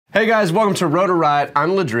Hey guys, welcome to Rotor Riot. I'm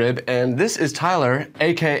Drib, and this is Tyler,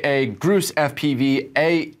 aka Grus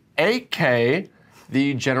FPV, aka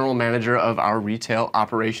the general manager of our retail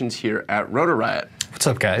operations here at Rotor Riot. What's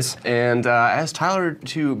up, guys? And asked Tyler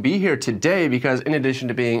to be here today because in addition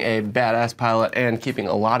to being a badass pilot and keeping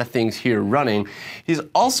a lot of things here running, he's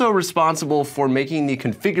also responsible for making the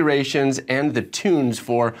configurations and the tunes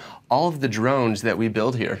for all of the drones that we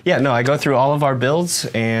build here. Yeah, no, I go through all of our builds,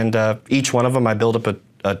 and each one of them I build up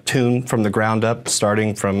a tune from the ground up,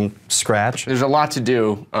 starting from scratch. There's a lot to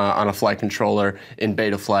do on a flight controller in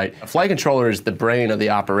Betaflight. A flight controller is the brain of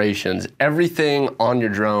the operations. Everything on your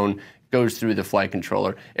drone goes through the flight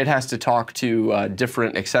controller. It has to talk to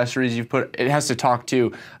different accessories you've put. It has to talk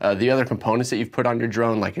to the other components that you've put on your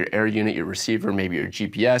drone, like your air unit, your receiver, maybe your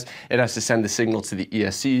GPS. It has to send the signal to the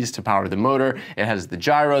ESCs to power the motor. It has the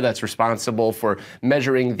gyro that's responsible for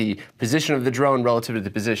measuring the position of the drone relative to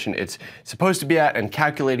the position it's supposed to be at and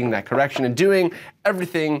calculating that correction and doing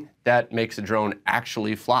everything that makes a drone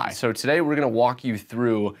actually fly. So today we're gonna walk you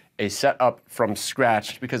through a setup from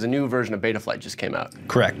scratch because a new version of Betaflight just came out.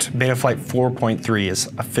 Correct. Betaflight 4.3 is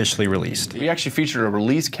officially released. We actually featured a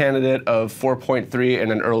release candidate of 4.3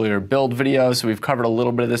 in an earlier build video, so we've covered a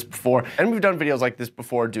little bit of this before. And we've done videos like this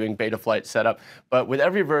before doing Betaflight setup, but with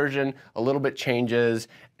every version, a little bit changes.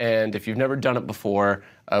 And if you've never done it before,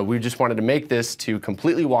 we just wanted to make this to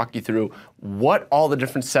completely walk you through what all the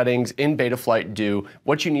different settings in Betaflight do,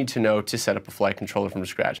 what you need to know to set up a flight controller from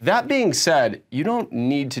scratch. That being said, you don't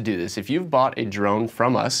need to do this. If you've bought a drone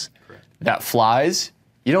from us that flies,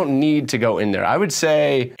 you don't need to go in there. I would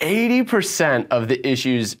say 80% of the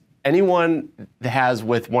issues anyone has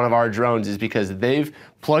with one of our drones is because they've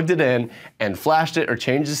plugged it in and flashed it or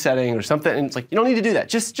changed the setting or something, and it's like, you don't need to do that,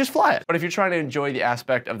 just fly it. But if you're trying to enjoy the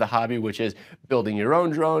aspect of the hobby, which is building your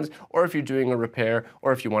own drones, or if you're doing a repair,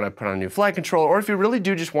 or if you want to put on a new flight controller, or if you really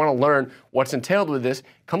do just want to learn what's entailed with this,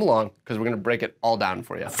 come along, because we're going to break it all down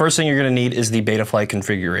for you. First thing you're going to need is the Betaflight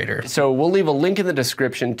Configurator. So we'll leave a link in the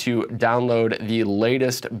description to download the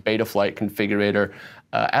latest Betaflight Configurator.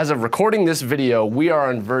 As of recording this video, we are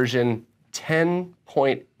on version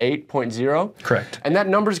 10.8.0. Correct. And that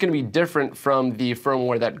number is going to be different from the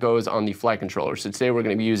firmware that goes on the flight controller. So today we're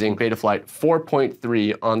going to be using Betaflight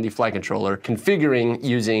 4.3 on the flight controller, configuring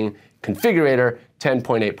using Configurator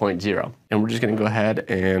 10.8.0. And we're just going to go ahead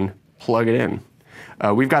and plug it in.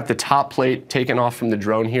 We've got the top plate taken off from the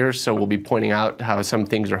drone here, so we'll be pointing out how some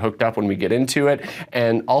things are hooked up when we get into it.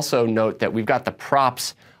 And also note that we've got the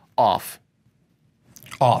props off.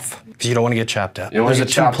 Off, because you don't want to get chopped up. There's a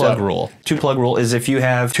two-plug rule. Two-plug rule is if you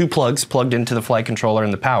have two plugs plugged into the flight controller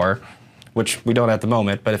and the power, which we don't at the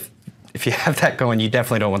moment, but if you have that going, you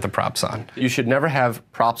definitely don't want the props on. You should never have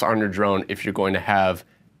props on your drone if you're going to have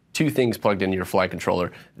two things plugged into your flight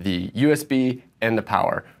controller, the USB and the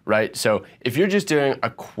power, right? So if you're just doing a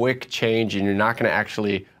quick change and you're not going to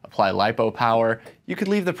actually apply LiPo power, you could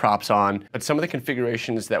leave the props on, but some of the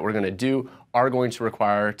configurations that we're going to do are going to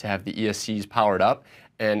require to have the ESCs powered up,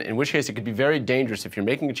 and in which case it could be very dangerous if you're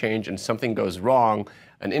making a change and something goes wrong.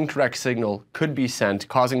 An incorrect signal could be sent,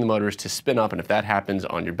 causing the motors to spin up, and if that happens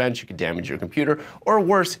on your bench, you could damage your computer, or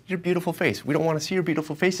worse, your beautiful face. We don't want to see your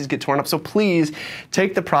beautiful faces get torn up, so please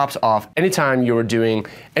take the props off anytime you're doing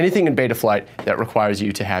anything in Betaflight that requires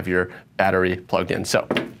you to have your battery plugged in. So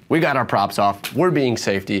we got our props off, we're being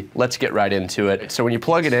safety, let's get right into it. So when you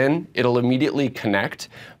plug it in, it'll immediately connect,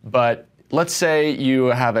 but let's say you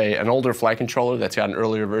have an older flight controller that's got an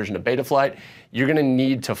earlier version of Betaflight, you're gonna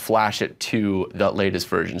need to flash it to the latest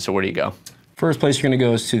version. So where do you go? First place you're going to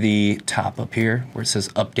go is to the top up here where it says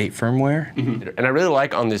Update Firmware. Mm-hmm. And I really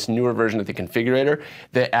like on this newer version of the configurator,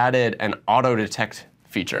 they added an auto detect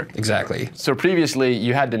feature. Exactly. So previously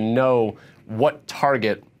you had to know what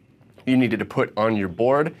target you needed to put on your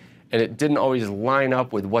board, and it didn't always line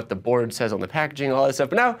up with what the board says on the packaging, all that stuff.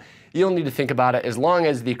 But now you don't need to think about it. As long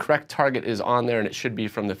as the correct target is on there, and it should be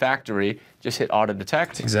from the factory, just hit auto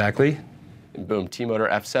detect. Exactly. And boom, T-Motor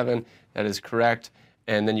F7, that is correct.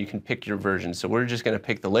 And then you can pick your version. So we're just gonna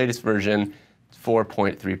pick the latest version,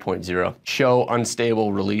 4.3.0. Show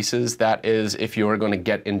unstable releases. That is if you're going to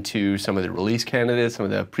get into some of the release candidates, some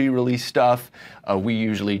of the pre-release stuff. We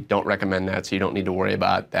usually don't recommend that, so you don't need to worry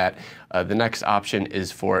about that. The next option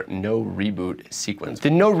is for no reboot sequence. The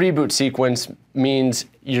no reboot sequence means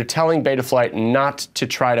you're telling Betaflight not to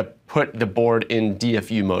try to put the board in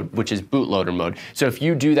DFU mode, which is bootloader mode. So if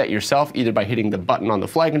you do that yourself, either by hitting the button on the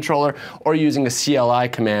flight controller or using a CLI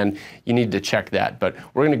command, you need to check that. But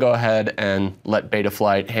we're gonna go ahead and let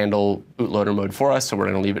Betaflight handle bootloader mode for us, so we're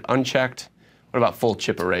gonna leave it unchecked. What about full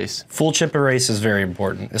chip erase? Full chip erase is very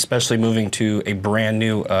important, especially moving to a brand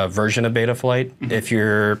new version of Betaflight. If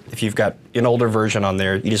you've got an older version on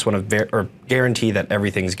there, you just want to guarantee that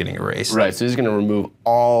everything's getting erased. Right, so this is going to remove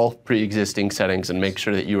all pre-existing settings and make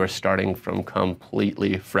sure that you are starting from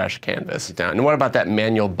completely fresh canvas. And what about that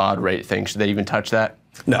manual baud rate thing? Should they even touch that?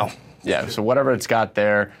 No. Yeah, so whatever it's got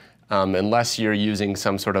there, unless you're using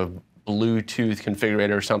some sort of Bluetooth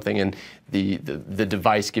configurator or something and the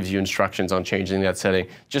device gives you instructions on changing that setting,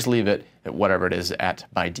 just leave it at whatever it is at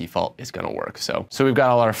by default is going to work. So we've got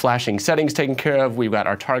all our flashing settings taken care of, we've got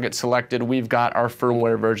our target selected, we've got our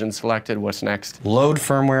firmware version selected. What's next? Load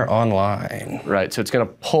firmware online. Right, so it's going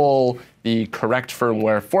to pull the correct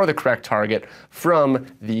firmware for the correct target from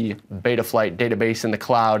the Betaflight database in the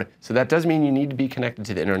cloud. So that does mean you need to be connected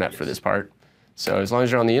to the internet for this part. So as long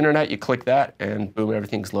as you're on the internet, you click that and boom,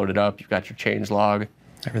 everything's loaded up. You've got your change log.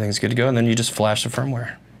 Everything's good to go, and then you just flash the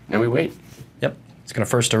firmware. And we wait. Yep. It's going to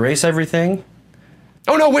first erase everything.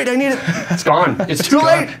 Oh no, wait, I need it. It's gone. It's too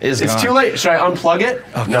late. It's too late. Should I unplug it?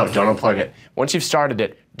 Oh, no, don't unplug it. Once you've started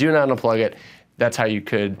it, do not unplug it. That's how you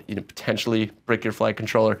could potentially brick your flight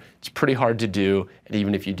controller. It's pretty hard to do, and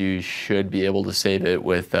even if you do, you should be able to save it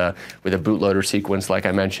with a bootloader sequence like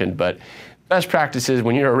I mentioned. But best practices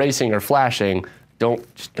when you're erasing or flashing,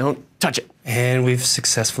 just don't touch it. And we've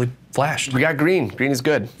successfully flashed. We got green. Green is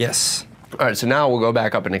good. Yes. All right, so now we'll go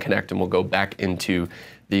back up into Connect and we'll go back into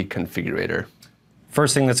the configurator.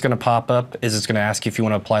 First thing that's going to pop up is it's going to ask you if you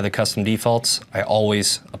want to apply the custom defaults. I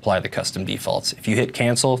always apply the custom defaults. If you hit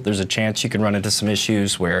cancel, there's a chance you can run into some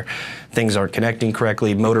issues where things aren't connecting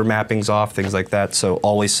correctly, motor mapping's off, things like that, so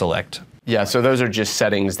always select. Yeah, so those are just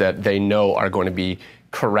settings that they know are going to be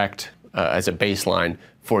correct as a baseline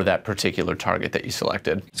for that particular target that you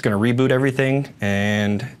selected. It's going to reboot everything,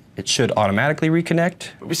 and it should automatically reconnect.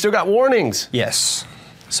 But we still got warnings. Yes.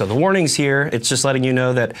 So the warnings here, it's just letting you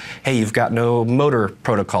know that, hey, you've got no motor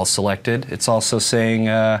protocol selected. It's also saying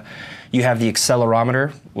you have the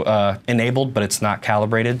accelerometer enabled, but it's not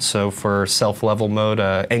calibrated. So for self-level mode,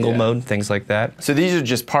 angle mode, things like that. So these are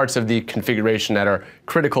just parts of the configuration that are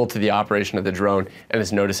critical to the operation of the drone, and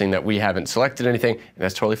it's noticing that we haven't selected anything, and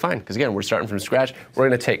that's totally fine, because again, we're starting from scratch. We're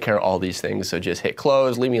gonna take care of all these things, so just hit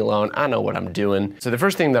close, leave me alone, I know what I'm doing. So the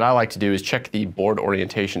first thing that I like to do is check the board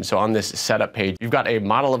orientation. So on this setup page, you've got a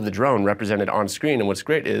model of the drone represented on screen, and what's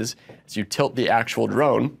great is, as you tilt the actual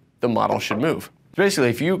drone, the model should move. Basically,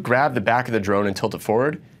 if you grab the back of the drone and tilt it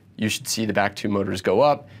forward, you should see the back two motors go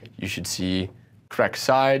up, you should see correct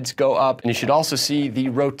sides go up, and you should also see the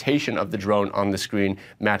rotation of the drone on the screen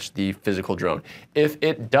match the physical drone. If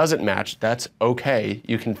it doesn't match, that's okay.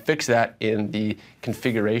 You can fix that in the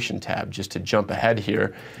configuration tab. Just to jump ahead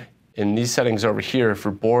here, in these settings over here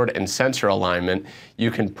for board and sensor alignment,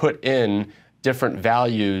 you can put in different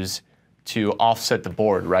values to offset the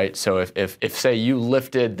board, right? So if say you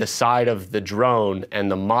lifted the side of the drone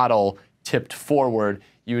and the model tipped forward,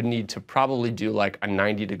 you would need to probably do like a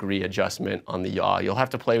 90-degree adjustment on the yaw. You'll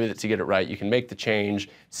have to play with it to get it right. You can make the change,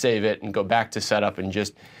 save it, and go back to setup and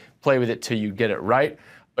just play with it till you get it right.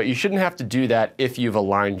 But you shouldn't have to do that if you've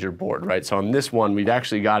aligned your board, right? So on this one, we've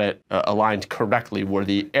actually got it aligned correctly where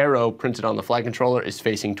the arrow printed on the flight controller is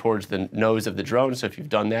facing towards the nose of the drone. So if you've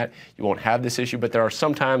done that, you won't have this issue. But there are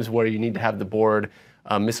some times where you need to have the board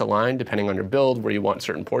misaligned depending on your build, where you want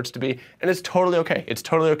certain ports to be, and it's totally okay. It's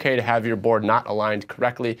totally okay to have your board not aligned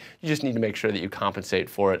correctly. You just need to make sure that you compensate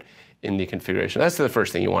for it in the configuration. That's the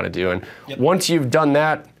first thing you want to do. And once you've done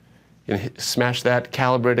that, you can smash that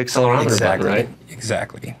calibrate accelerometer button, right?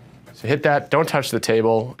 Exactly. So hit that, don't touch the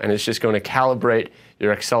table, and it's just going to calibrate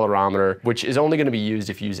your accelerometer, which is only going to be used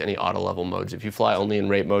if you use any auto level modes. If you fly only in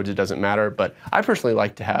rate modes, it doesn't matter, but I personally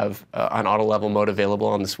like to have an auto level mode available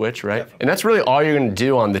on the Switch, right? Definitely. And that's really all you're going to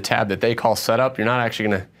do on the tab that they call setup. You're not actually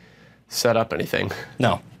going to set up anything.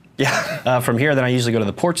 No. Yeah. From here, then I usually go to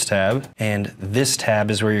the ports tab, and this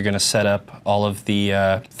tab is where you're going to set up all of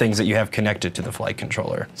the things that you have connected to the flight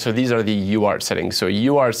controller. So these are the UART settings. So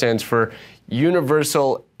UART stands for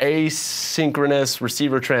Universal Asynchronous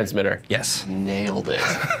Receiver Transmitter. Yes. Nailed it.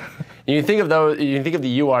 You think of those. You can think of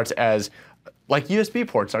the UARTs as like USB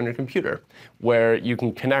ports on your computer, where you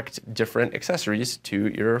can connect different accessories to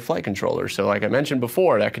your flight controller. So like I mentioned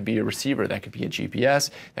before, that could be a receiver, that could be a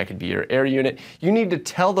GPS, that could be your air unit. You need to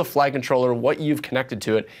tell the flight controller what you've connected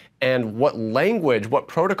to it and what language, what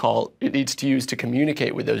protocol it needs to use to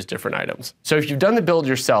communicate with those different items. So if you've done the build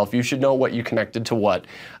yourself, you should know what you connected to what.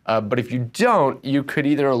 But if you don't, you could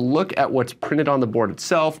either look at what's printed on the board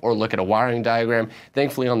itself or look at a wiring diagram.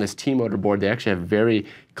 Thankfully on this T-motor board, they actually have very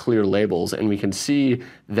clear labels, and we can see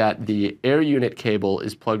that the air unit cable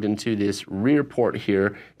is plugged into this rear port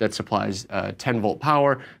here that supplies 10-volt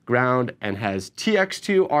power, ground, and has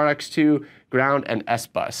TX2, RX2, ground, and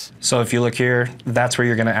S-bus. So if you look here, that's where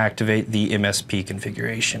you're going to activate the MSP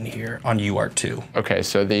configuration here on UART2. Okay,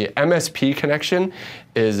 so the MSP connection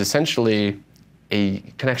is essentially a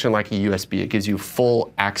connection like a USB. It gives you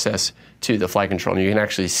full access to the flight control. And you can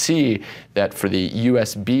actually see that for the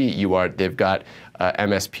USB UART, they've got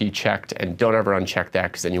MSP checked, and don't ever uncheck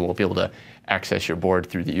that because then you won't be able to access your board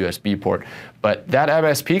through the USB port. But that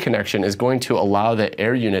MSP connection is going to allow the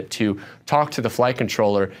air unit to talk to the flight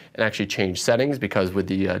controller and actually change settings, because with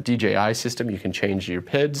the DJI system, you can change your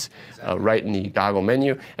PIDs right in the goggle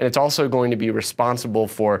menu. And it's also going to be responsible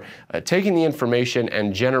for taking the information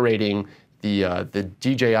and generating the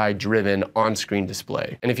DJI-driven on-screen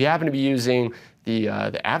display. And if you happen to be using the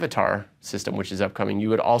Avatar system, which is upcoming, you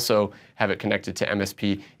would also have it connected to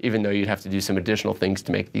MSP, even though you'd have to do some additional things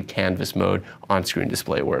to make the canvas mode on-screen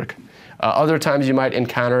display work. Other times you might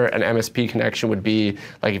encounter an MSP connection would be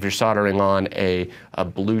like if you're soldering on a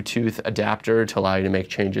Bluetooth adapter to allow you to make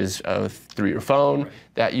changes through your phone.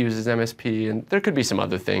 That uses MSP, and there could be some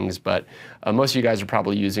other things, but most of you guys are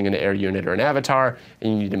probably using an air unit or an Avatar,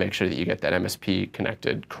 and you need to make sure that you get that MSP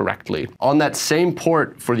connected correctly. On that same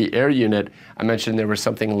port for the air unit, I mentioned there was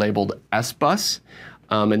something labeled S-bus,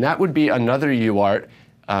 and that would be another UART.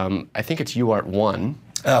 I think it's UART 1.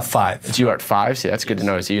 5. It's UART 5, see, that's good to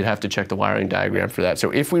know. So you'd have to check the wiring diagram for that.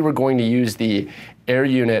 So if we were going to use the air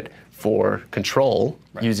unit for control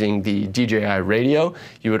using the DJI radio,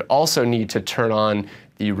 you would also need to turn on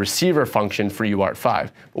the receiver function for UART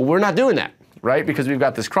 5. But we're not doing that, right? Because we've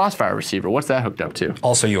got this Crossfire receiver. What's that hooked up to?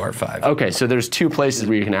 Also UART 5. Okay, so there's two places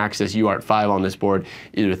where you can access UART 5 on this board,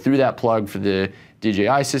 either through that plug for the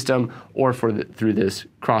DJI system or through this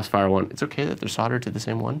Crossfire one. It's okay that they're soldered to the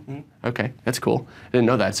same one? Mm-hmm. Okay, that's cool. I didn't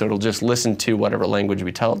know that, so it'll just listen to whatever language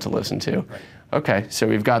we tell it to listen to. Right. Okay, so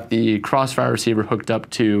we've got the Crossfire receiver hooked up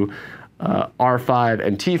to R5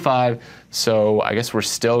 and T5, so I guess we're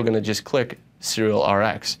still gonna just click serial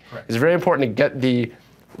RX. Right. It's very important to get the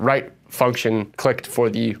right function clicked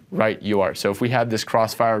for the right UART. So if we had this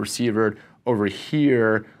Crossfire receiver over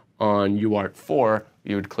here on UART 4,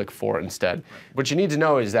 you would click 4 instead. Right. What you need to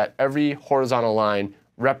know is that every horizontal line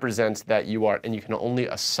represents that UART, and you can only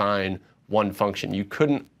assign one function. You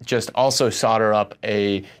couldn't just also solder up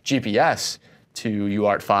a GPS to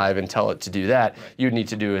UART 5 and tell it to do that. Right. You'd need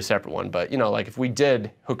to do a separate one. But you know, like if we did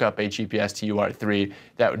hook up a GPS to UART 3,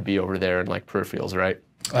 that would be over there in like peripherals, right?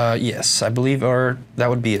 Yes, I believe, or that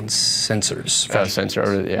would be in sensors.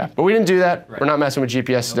 Sensor, yeah. But we didn't do that. Right. We're not messing with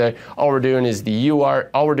GPS today. All we're doing is the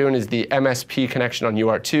all we're doing is the MSP connection on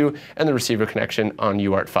UART 2 and the receiver connection on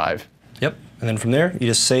UART 5. Yep, and then from there, you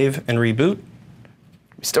just save and reboot.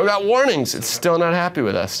 We still got warnings. It's still not happy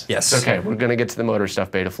with us. Yes. Okay, we're gonna get to the motor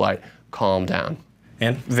stuff, Betaflight. Calm down.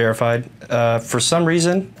 And verified. For some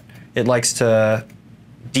reason, it likes to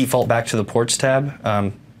default back to the ports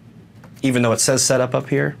tab. Even though it says setup up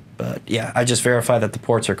here. But yeah, I just verify that the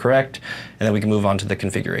ports are correct, and then we can move on to the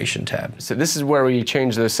configuration tab. So this is where we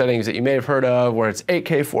change those settings that you may have heard of, where it's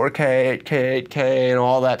 8K, 4K, 8K, 8K, and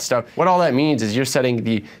all that stuff. What all that means is you're setting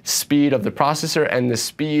the speed of the processor and the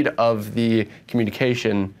speed of the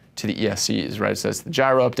communication to the ESCs, right? So that's the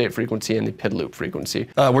gyro update frequency and the PID loop frequency.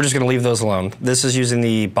 We're just gonna leave those alone. This is using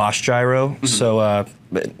the Bosch gyro, so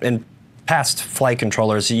in past flight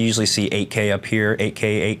controllers, you usually see 8K up here,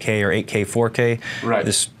 8K, 8K, or 8K, 4K. Right.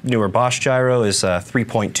 This newer Bosch gyro is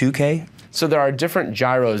 3.2K. So there are different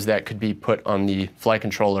gyros that could be put on the flight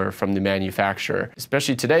controller from the manufacturer.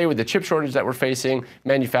 Especially today with the chip shortage that we're facing,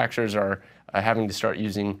 manufacturers are having to start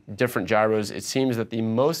using different gyros. It seems that the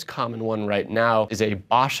most common one right now is a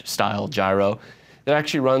Bosch-style gyro that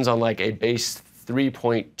actually runs on like a base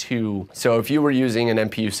 3.2. So if you were using an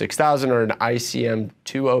MPU 6000 or an ICM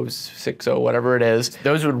 2060, whatever it is,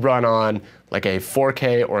 those would run on like a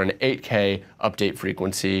 4K or an 8K update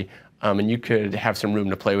frequency. And you could have some room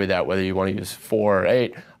to play with that, whether you want to use 4 or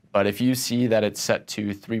 8. But if you see that it's set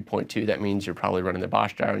to 3.2, that means you're probably running the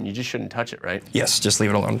Bosch gyro, and you just shouldn't touch it, right? Yes, just leave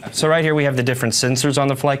it alone. So right here we have the different sensors on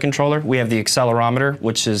the flight controller. We have the accelerometer,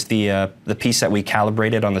 which is the piece that we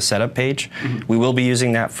calibrated on the setup page. We will be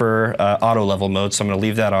using that for auto level mode, so I'm going to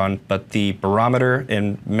leave that on. But the barometer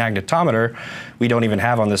and magnetometer we don't even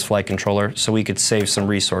have on this flight controller, so we could save some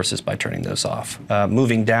resources by turning those off.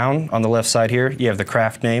 Moving down on the left side here, you have the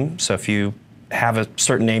craft name. So if you have a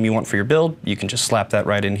certain name you want for your build, you can just slap that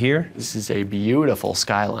right in here. This is a beautiful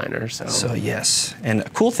Skyliner. So yes, and a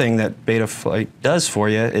cool thing that Betaflight does for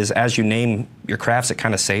you is as you name your crafts, it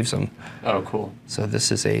kind of saves them. Oh, cool. So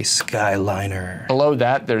this is a Skyliner. Below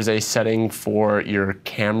that, there's a setting for your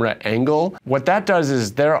camera angle. What that does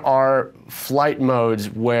is there are flight modes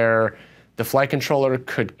where the flight controller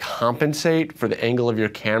could compensate for the angle of your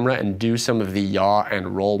camera and do some of the yaw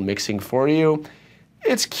and roll mixing for you.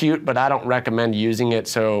 It's cute, but I don't recommend using it,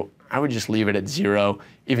 so I would just leave it at 0,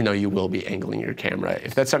 even though you will be angling your camera.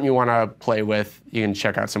 If that's something you want to play with, you can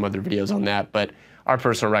check out some other videos on that, but our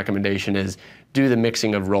personal recommendation is do the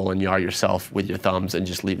mixing of roll and yaw yourself with your thumbs and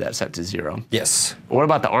just leave that set to 0. Yes. What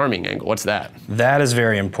about the arming angle? What's that? That is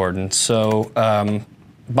very important. So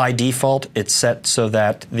by default, it's set so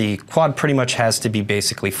that the quad pretty much has to be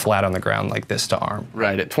basically flat on the ground like this to arm.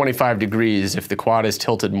 Right, at 25 degrees, if the quad is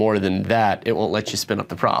tilted more than that, it won't let you spin up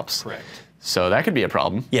the props. Correct. So that could be a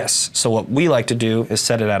problem. Yes, so what we like to do is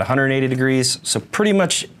set it at 180 degrees, so pretty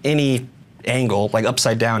much any angle, like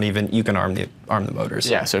upside down even, you can arm the motors.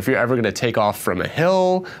 Yeah, so if you're ever gonna take off from a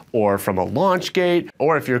hill or from a launch gate,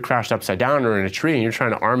 or if you're crashed upside down or in a tree and you're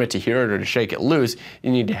trying to arm it to hear it or to shake it loose,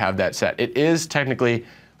 you need to have that set. It is technically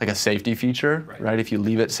like a safety feature, right? If you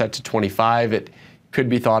leave it set to 25, it could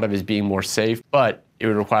be thought of as being more safe, but it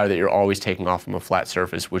would require that you're always taking off from a flat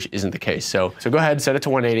surface, which isn't the case. So go ahead, set it to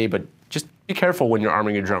 180, but just be careful when you're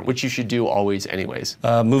arming your drone, which you should do always anyways.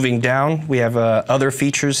 Moving down, we have other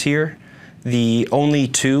features here. The only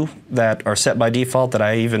two that are set by default that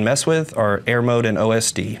I even mess with are air mode and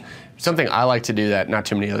OSD. Something I like to do that not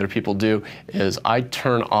too many other people do is I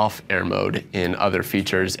turn off air mode in other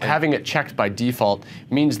features. Having it checked by default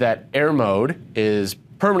means that air mode is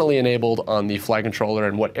permanently enabled on the flight controller,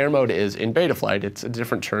 and what air mode is in Betaflight, it's a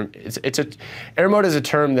different term. Air mode is a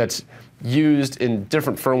term that's used in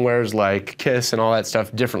different firmwares like KISS and all that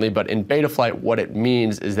stuff differently, but in Betaflight what it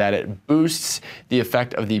means is that it boosts the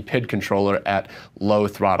effect of the PID controller at low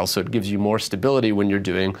throttle, so it gives you more stability when you're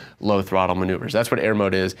doing low throttle maneuvers. That's what air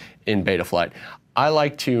mode is in Betaflight. I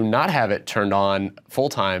like to not have it turned on full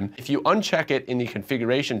time. If you uncheck it in the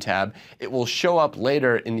configuration tab, it will show up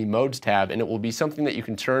later in the modes tab, and it will be something that you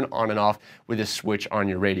can turn on and off with a switch on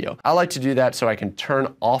your radio. I like to do that so I can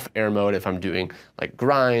turn off air mode if I'm doing like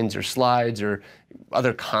grinds or slides or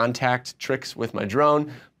other contact tricks with my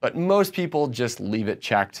drone, but most people just leave it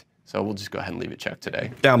checked. So we'll just go ahead and leave it checked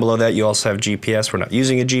today. Down below that, you also have GPS. We're not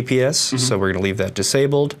using a GPS, so we're gonna leave that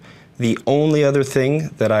disabled. The only other thing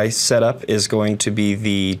that I set up is going to be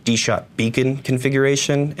the D-Shot beacon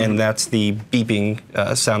configuration, and that's the beeping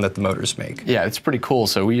sound that the motors make. Yeah, it's pretty cool.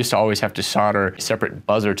 So we used to always have to solder a separate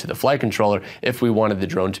buzzer to the flight controller if we wanted the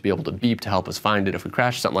drone to be able to beep to help us find it if we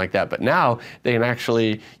crashed, something like that. But now they can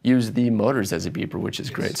actually use the motors as a beeper, which is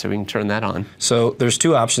great. So we can turn that on. So there's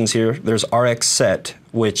two options here. There's RX set,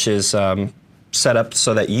 which is set up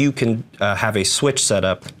so that you can have a switch set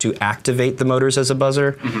up to activate the motors as a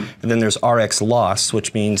buzzer. And then there's RX loss,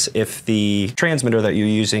 which means if the transmitter that you're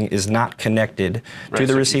using is not connected to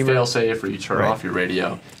the receiver. If you fail safe or you turn off your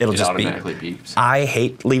radio, it'll it just automatically beeps. I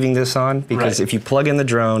hate leaving this on because if you plug in the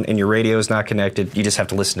drone and your radio is not connected, you just have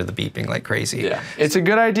to listen to the beeping like crazy. Yeah, it's a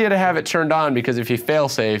good idea to have it turned on because if you fail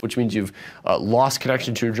safe, which means you've lost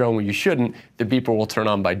connection to your drone when you shouldn't, the beeper will turn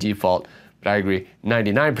on by default. But I agree,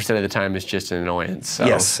 99% of the time it's just an annoyance. So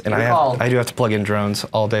yes, and I do have to plug in drones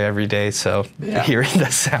all day, every day, so hearing the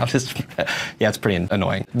sound is, yeah, it's pretty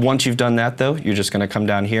annoying. Once you've done that though, you're just gonna come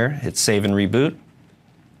down here, hit save and reboot.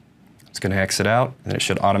 It's gonna exit out, and it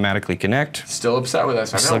should automatically connect. Still upset with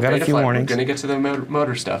us. I know, still got a few warnings. We're gonna get to the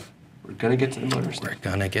motor stuff. We're gonna get to the motor stuff. We're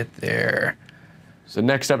gonna get there. So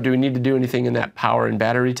next up, do we need to do anything in that power and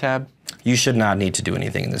battery tab? You should not need to do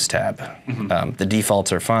anything in this tab. The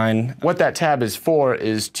defaults are fine. What that tab is for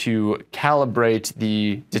is to calibrate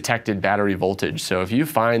the detected battery voltage. So if you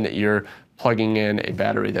find that you're plugging in a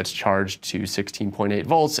battery that's charged to 16.8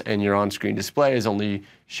 volts and your on-screen display is only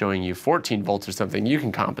showing you 14 volts or something, you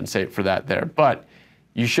can compensate for that there. But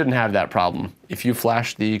you shouldn't have that problem. If you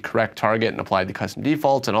flash the correct target and apply the custom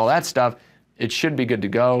defaults and all that stuff, it should be good to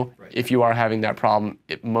go. If you are having that problem,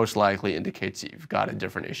 it most likely indicates that you've got a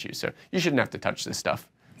different issue. So you shouldn't have to touch this stuff.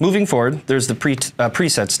 Moving forward, there's the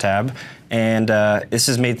presets tab, and this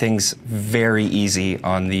has made things very easy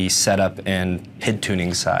on the setup and PID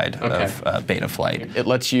tuning side of Betaflight. It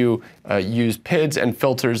lets you use PIDs and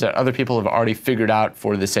filters that other people have already figured out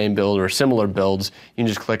for the same build or similar builds. You can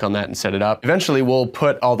just click on that and set it up. Eventually, we'll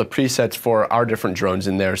put all the presets for our different drones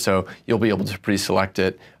in there, so you'll be able to pre-select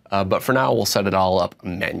it but for now we'll set it all up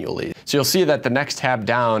manually. So you'll see that the next tab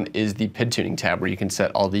down is the PID tuning tab, where you can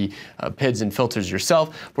set all the PIDs and filters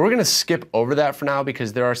yourself. But we're gonna skip over that for now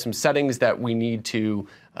because there are some settings that we need to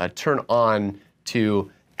turn on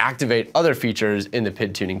to activate other features in the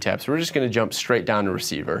PID tuning tab. So we're just gonna jump straight down to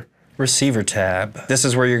receiver. Receiver tab. This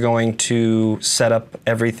is where you're going to set up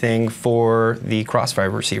everything for the Crossfire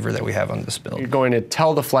receiver that we have on this build. You're going to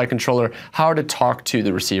tell the flight controller how to talk to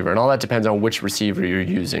the receiver, and all that depends on which receiver you're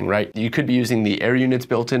using, right? You could be using the Air Unit's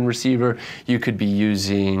built-in receiver, you could be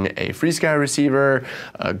using a Freestyle receiver,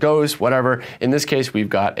 a Ghost, whatever. In this case, we've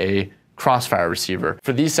got a Crossfire receiver.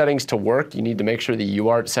 For these settings to work, you need to make sure the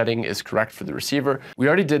UART setting is correct for the receiver. We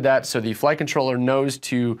already did that, so the flight controller knows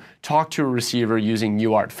to talk to a receiver using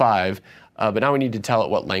UART 5, but now we need to tell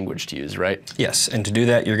it what language to use, right? Yes, and to do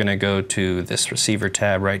that, you're gonna go to this receiver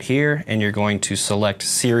tab right here, and you're going to select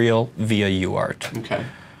serial via UART. Okay.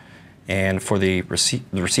 And for the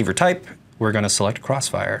receiver type, we're gonna select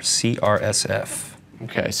Crossfire, CRSF.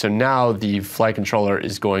 Okay, so now the flight controller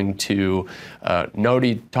is going to know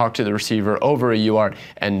to talk to the receiver over a UART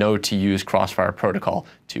and know to use Crossfire protocol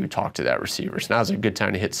to talk to that receiver. So now's a good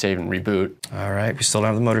time to hit save and reboot. All right, we still don't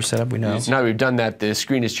have the motor set up, we know. So now that we've done that, the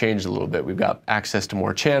screen has changed a little bit. We've got access to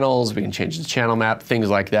more channels, we can change the channel map, things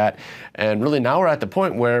like that. And really now we're at the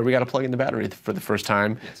point where we gotta plug in the battery for the first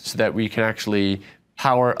time so that we can actually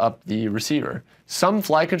power up the receiver. Some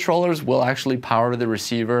flight controllers will actually power the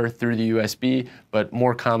receiver through the USB, but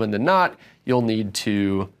more common than not, you'll need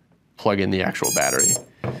to plug in the actual battery.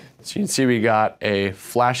 So you can see we got a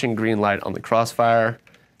flashing green light on the Crossfire.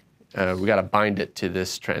 We gotta bind it to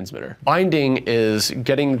this transmitter. Binding is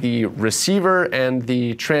getting the receiver and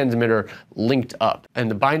the transmitter linked up. And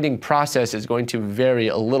the binding process is going to vary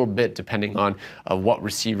a little bit depending on what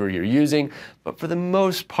receiver you're using. But for the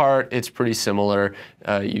most part, it's pretty similar.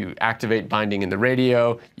 You activate binding in the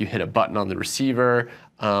radio, you hit a button on the receiver.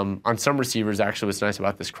 On some receivers, actually, what's nice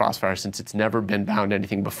about this Crossfire, since it's never been bound to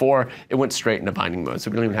anything before, it went straight into binding mode,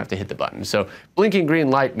 so we don't even have to hit the button. So blinking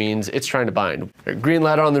green light means it's trying to bind. Green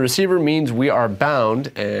light on the receiver means we are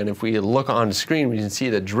bound, and if we look on the screen, we can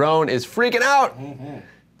see the drone is freaking out.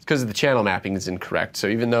 It's because the channel mapping is incorrect. So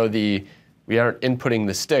even though we aren't inputting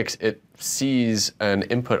the sticks, it sees an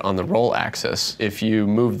input on the roll axis. If you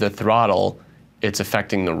move the throttle, it's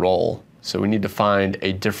affecting the roll. So we need to find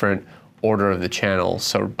a different order of the channel.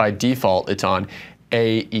 So by default, it's on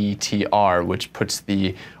AETR, which puts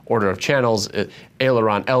the order of channels,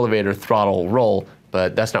 aileron, elevator, throttle, roll,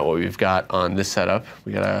 but that's not what we've got on this setup.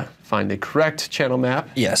 We gotta find the correct channel map.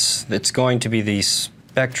 Yes, it's going to be the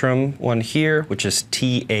Spectrum one here, which is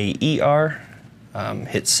TAER.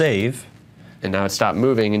 Hit save. And now it stopped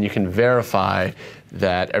moving, and you can verify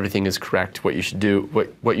that everything is correct. What you should do,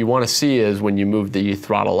 what you wanna see is when you move the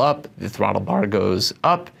throttle up, the throttle bar goes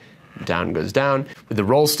up, down goes down. With the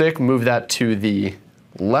roll stick, move that to the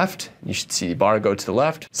left. You should see the bar go to the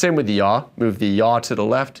left. Same with the yaw. Move the yaw to the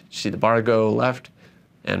left. You see the bar go left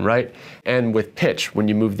and right. And with pitch, when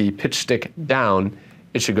you move the pitch stick down,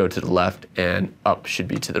 it should go to the left, and up should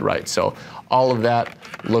be to the right. So all of that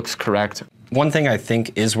looks correct. One thing I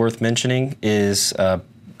think is worth mentioning is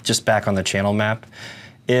just back on the channel map.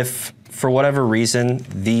 If for whatever reason,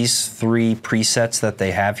 these 3 presets that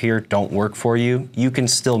they have here don't work for you, you can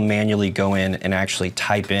still manually go in and actually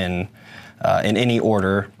type in any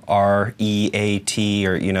order, R, E, A, T,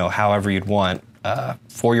 or however you'd want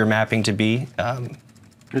for your mapping to be.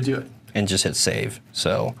 Go do it. And just hit save.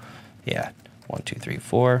 So yeah, 1, 2, 3,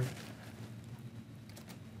 4.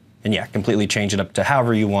 And yeah, completely change it up to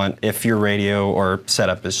however you want if your radio or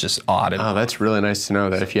setup is just odd. Oh, that's really nice to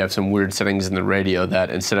know that if you have some weird settings in the radio,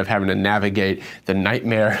 that instead of having to navigate the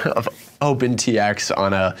nightmare of OpenTX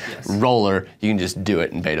on a roller, you can just do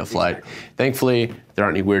it in Betaflight. Exactly. Thankfully, there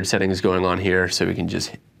aren't any weird settings going on here, so we can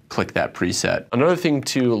just click that preset. Another thing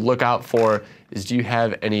to look out for is, do you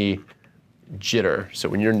have any jitter? So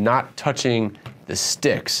when you're not touching the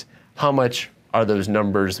sticks, how much are those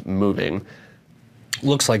numbers moving?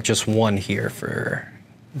 Looks like just 1 here for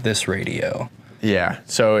this radio. Yeah,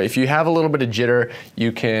 so if you have a little bit of jitter,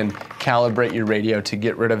 you can calibrate your radio to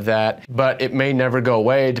get rid of that, but it may never go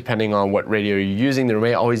away depending on what radio you're using. There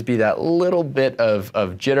may always be that little bit of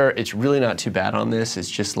jitter. It's really not too bad on this. It's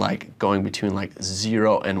just like going between like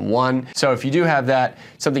 0 and 1. So if you do have that,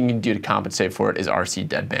 something you can do to compensate for it is RC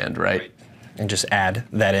deadband, right? And just add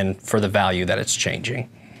that in for the value that it's changing.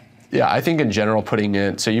 Yeah, I think in general putting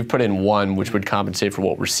in, so you've put in 1, which would compensate for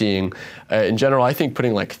what we're seeing. In general, I think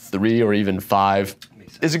putting like 3 or even 5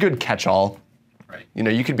 is a good catch-all. Right. You know,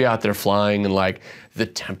 you could be out there flying and like the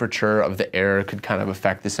temperature of the air could kind of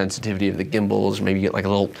affect the sensitivity of the gimbals, or maybe get like a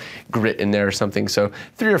little grit in there or something. So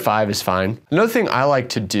 3 or 5 is fine. Another thing I like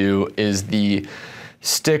to do is the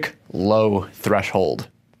stick low threshold.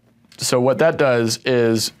 So what that does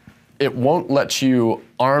is it won't let you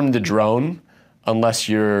arm the drone unless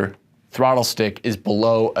your throttle stick is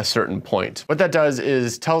below a certain point. What that does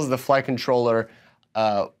is tells the flight controller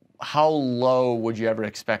how low would you ever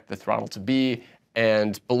expect the throttle to be,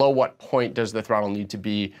 and below what point does the throttle need to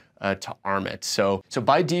be to arm it. So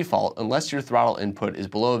by default, unless your throttle input is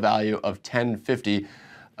below a value of 1050,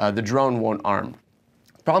 the drone won't arm.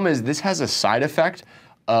 The problem is this has a side effect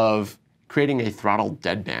of creating a throttle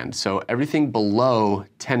deadband. So everything below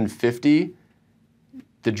 1050,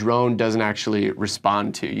 the drone doesn't actually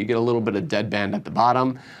respond to. You get a little bit of deadband at the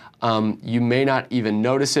bottom. You may not even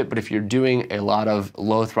notice it, but if you're doing a lot of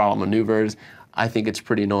low throttle maneuvers, I think it's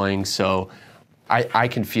pretty annoying. So I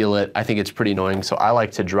can feel it. I think it's pretty annoying. So I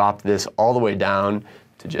like to drop this all the way down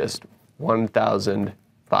to just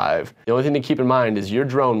 1005. The only thing to keep in mind is your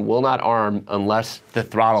drone will not arm unless the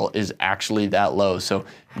throttle is actually that low. So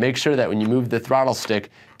make sure that when you move the throttle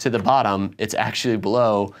stick to the bottom, it's actually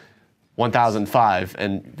below 1005.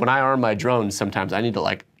 And when I arm my drone, sometimes I need to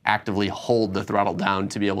like actively hold the throttle down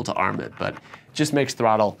to be able to arm it, but it just makes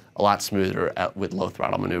throttle a lot smoother with low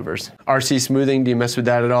throttle maneuvers. RC smoothing, do you mess with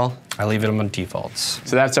that at all? I leave it on defaults.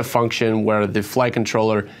 So that's a function where the flight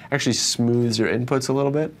controller actually smooths your inputs a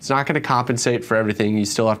little bit. It's not gonna compensate for everything. You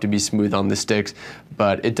still have to be smooth on the sticks,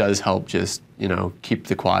 but it does help just, you know, keep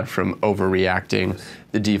the quad from overreacting.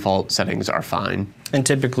 The default settings are fine. And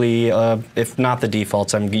typically, if not the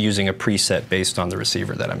defaults, I'm using a preset based on the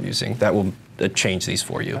receiver that I'm using. That will change these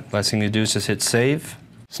for you. Last thing to do is just hit save.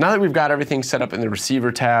 So now that we've got everything set up in the receiver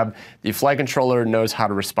tab, the flight controller knows how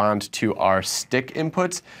to respond to our stick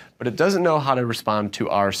inputs, but it doesn't know how to respond to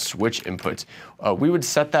our switch inputs. We would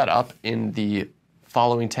set that up in the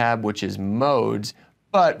following tab, which is modes,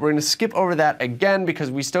 but we're gonna skip over that again because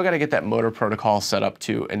we still gotta get that motor protocol set up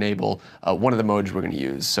to enable one of the modes we're gonna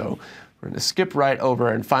use. So we're gonna skip right over,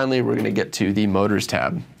 and finally we're gonna get to the motors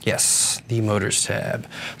tab. Yes, the motors tab.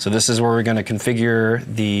 So this is where we're gonna configure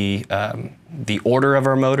the order of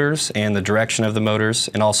our motors and the direction of the motors,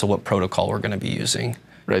 and also what protocol we're gonna be using.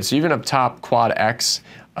 Right, so even up top, Quad X,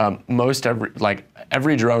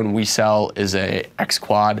 every drone we sell is a X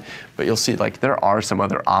quad, but you'll see like there are some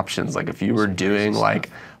other options. Like if you were doing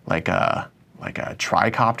like a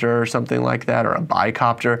tricopter or something like that, or a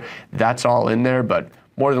bicopter, that's all in there, but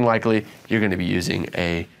more than likely you're going to be using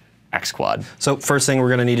a X quad. So first thing we're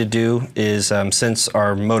going to need to do is, since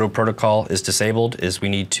our motor protocol is disabled, is we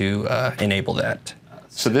need to enable that.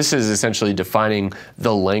 So this is essentially defining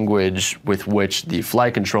the language with which the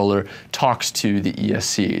flight controller talks to the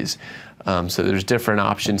ESCs. So there's different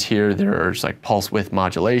options here. There's like pulse width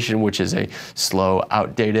modulation, which is a slow,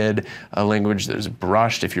 outdated language. There's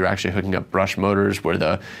brushed, if you're actually hooking up brush motors, where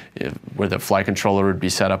the flight controller would be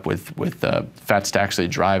set up with FETs to actually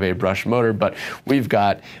drive a brush motor. But we've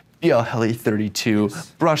got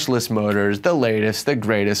BLHeli32 brushless motors, the latest, the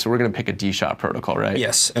greatest. So we're going to pick a D-Shot protocol, right?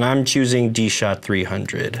 Yes, and I'm choosing D-Shot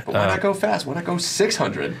 300. But why not go fast? Why not go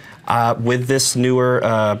 600? With this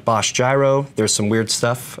newer Bosch gyro, there's some weird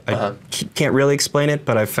stuff. I can't really explain it,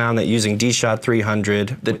 but I've found that using D-Shot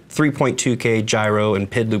 300, the 3.2K gyro and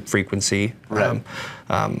PID loop frequency, right.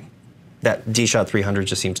 That D-Shot 300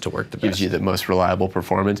 just seems to work the best. Gives you the most reliable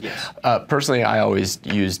performance. Yes. Personally, I always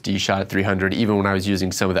use D-Shot 300, even when I was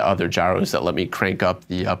using some of the other gyros that let me crank up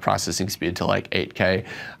the processing speed to like 8K.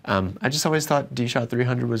 I just always thought D-Shot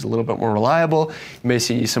 300 was a little bit more reliable. You may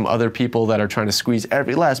see some other people that are trying to squeeze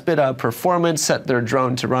every last bit of performance, set their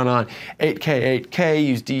drone to run on 8K,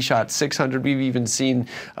 use D-Shot 600. We've even seen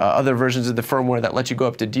other versions of the firmware that let you go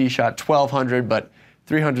up to D-Shot 1200, but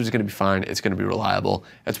 300 is going to be fine. It's going to be reliable.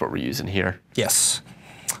 That's what we're using here. Yes.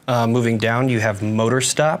 Moving down, you have motor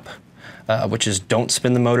stop, which is don't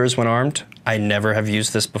spin the motors when armed. I never have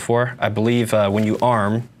used this before. I believe when you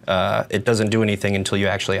arm, it doesn't do anything until you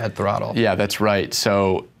actually add throttle. Yeah, that's right.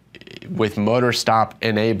 So with motor stop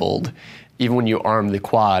enabled, even when you arm the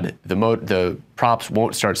quad, the props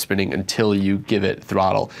won't start spinning until you give it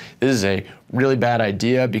throttle. This is a really bad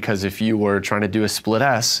idea because if you were trying to do a split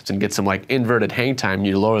S and get some like inverted hang time,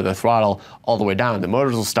 you lower the throttle all the way down, the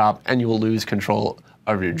motors will stop and you will lose control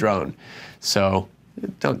of your drone. So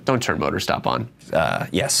don't turn motor stop on.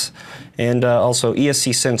 Yes. And also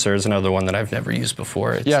ESC sensor is another one that I've never used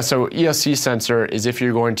before. Yeah, so ESC sensor is if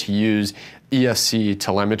you're going to use ESC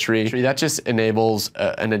telemetry. That just enables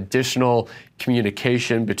an additional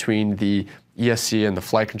communication between the ESC and the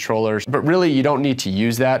flight controllers. But really, you don't need to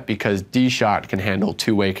use that because D-Shot can handle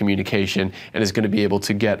two-way communication and is going to be able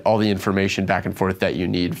to get all the information back and forth that you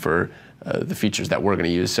need for the features that we're going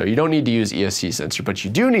to use. So you don't need to use ESC sensor, but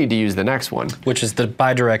you do need to use the next one, which is the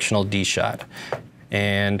bidirectional D-Shot.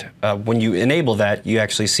 And when you enable that, you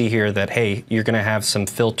actually see here that, hey, you're going to have some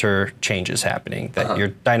filter changes happening, that your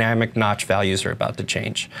dynamic notch values are about to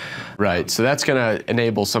change. Right, so that's going to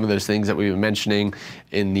enable some of those things that we've been mentioning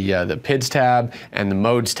in the PIDs tab and the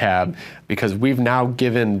modes tab, because we've now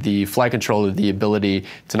given the flight controller the ability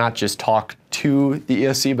to not just talk to the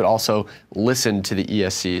ESC, but also listen to the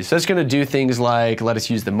ESC. So it's going to do things like let us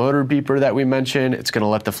use the motor beeper that we mentioned. It's going to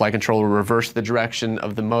let the flight controller reverse the direction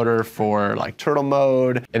of the motor for like turtle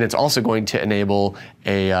mode. And it's also going to enable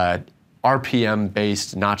a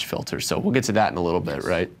RPM-based notch filter. So we'll get to that in a little bit,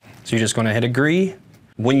 right? So you're just going to hit agree.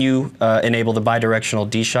 When you enable the bidirectional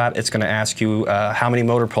D-Shot, it's going to ask you how many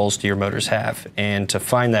motor poles do your motors have. And to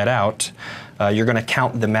find that out, you're going to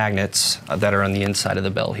count the magnets that are on the inside of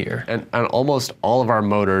the bell here. And on almost all of our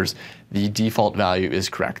motors, the default value is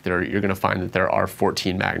correct. You're going to find that there are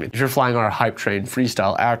 14 magnets. If you're flying our hype train,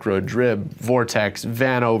 Freestyle, Acro, Drib, Vortex,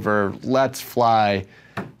 Vanover, Let's Fly,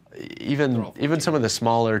 even some of the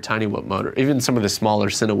smaller tiny whoop motor, even some of the smaller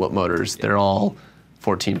Cinewhoop motors, they're all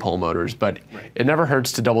 14 pole motors, but it never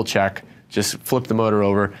hurts to double check. Just flip the motor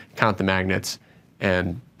over, count the magnets,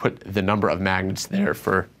 and put the number of magnets there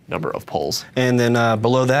for number of poles. And then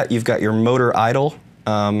below that, you've got your motor idle,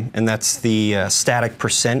 and that's the static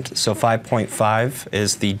percent. So 5.5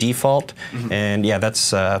 is the default, and yeah, that's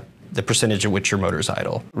the percentage at which your motor's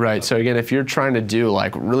idle. Right, so again, if you're trying to do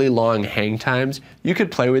like really long hang times, you could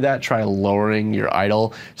play with that, try lowering your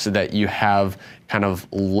idle so that you have kind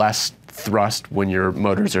of less thrust when your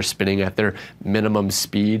motors are spinning at their minimum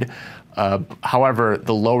speed. However,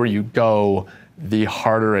 the lower you go, the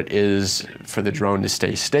harder it is for the drone to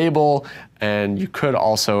stay stable, and you could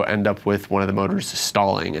also end up with one of the motors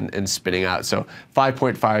stalling and spinning out. So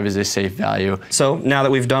 5.5 is a safe value. So now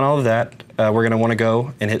that we've done all of that, we're going to want to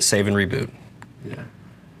go and hit save and reboot. Yeah.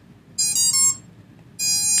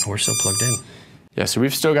 We're still plugged in. Yeah, so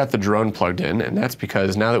we've still got the drone plugged in, and that's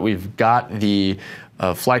because now that we've got the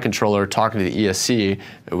flight controller talking to the ESC,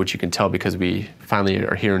 which you can tell because we finally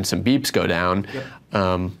are hearing some beeps go down,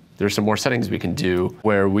 there's some more settings we can do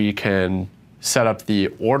where we can set up the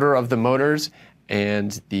order of the motors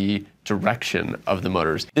and the direction of the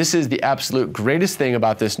motors. This is the absolute greatest thing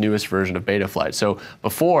about this newest version of Betaflight. So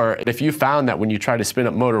before, if you found that when you try to spin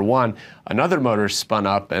up motor 1, another motor spun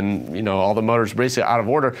up and all the motors basically out of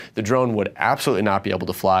order, the drone would absolutely not be able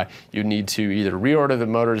to fly. You'd need to either reorder the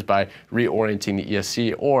motors by reorienting the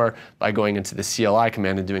ESC or by going into the CLI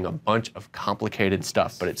command and doing a bunch of complicated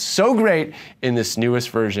stuff. But it's so great in this newest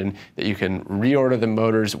version that you can reorder the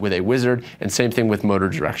motors with a wizard, and same thing with motor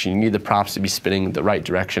direction. You need the props to be spinning the right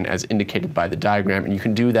direction as indicated by the diagram, and you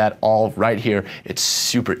can do that all right here. It's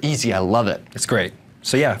super easy. I love it. It's great.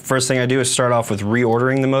 So yeah, first thing I do is start off with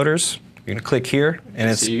reordering the motors. You're gonna click here,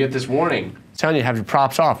 and so you get this warning. It's telling you to have your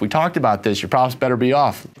props off. We talked about this. Your props better be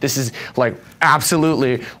off. This is like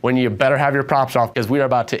absolutely when you better have your props off, because we are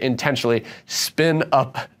about to intentionally spin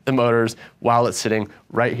up the motors while it's sitting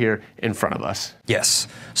right here in front of us. Yes.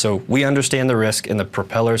 So we understand the risk and the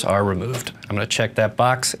propellers are removed. I'm going to check that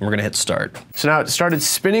box and we're going to hit start. So now it started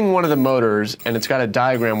spinning one of the motors, and it's got a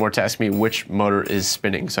diagram where it's asking me which motor is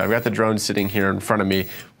spinning. So I've got the drone sitting here in front of me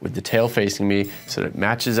with the tail facing me so that it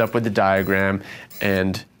matches up with the diagram,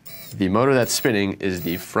 and the motor that's spinning is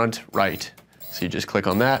the front right. So you just click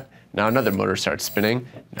on that. Now another motor starts spinning.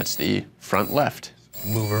 That's the front left.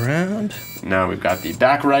 Move around. Now we've got the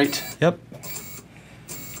back right. Yep.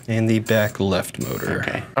 And the back left motor.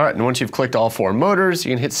 Okay. All right, and once you've clicked all 4 motors,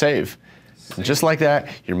 you can hit save. And just like that,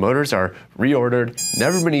 your motors are reordered.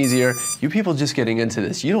 Never been easier. You people just getting into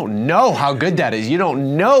this, you don't know how good that is. You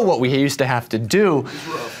don't know what we used to have to do.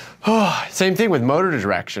 Oh, same thing with motor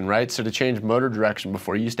direction, right? So to change motor direction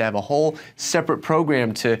before, you used to have a whole separate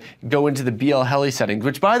program to go into the BL Heli settings,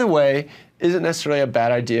 which, by the way, isn't necessarily a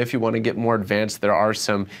bad idea if you want to get more advanced. There are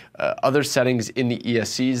some other settings in the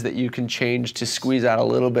ESCs that you can change to squeeze out a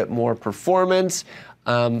little bit more performance,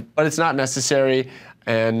 but it's not necessary.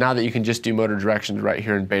 And now that you can just do motor directions right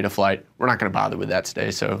here in Betaflight, we're not going to bother with that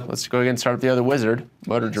today. So let's go ahead and start up the other wizard.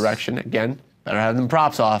 Motor direction, again, better have them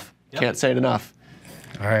props off. Can't say it enough.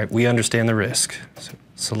 All right, we understand the risk. So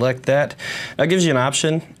select that. That gives you an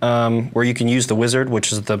option where you can use the wizard,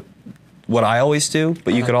 which is what I always do,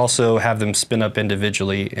 but you could also have them spin up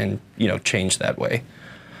individually and change that way.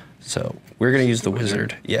 So we're going to use the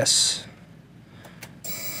wizard. Yes.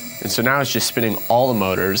 And so now it's just spinning all the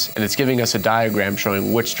motors, and it's giving us a diagram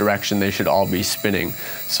showing which direction they should all be spinning.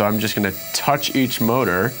 So I'm just gonna touch each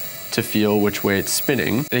motor to feel which way it's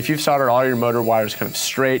spinning. And if you've soldered all your motor wires kind of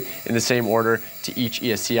straight in the same order to each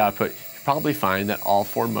ESC output, you'll probably find that all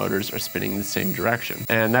 4 motors are spinning in the same direction.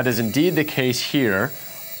 And that is indeed the case here.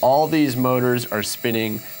 All these motors are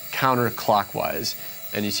spinning counterclockwise.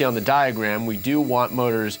 And you see on the diagram, we do want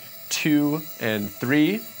motors 2 and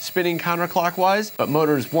 3 spinning counterclockwise, but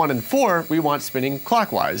motors 1 and 4, we want spinning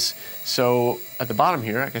clockwise. So at the bottom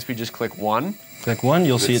here, I guess we just click 1. Click 1,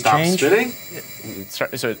 you'll see it change. Spinning.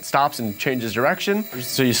 So it stops and changes direction.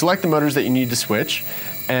 So you select the motors that you need to switch,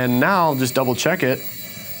 and now just double check it.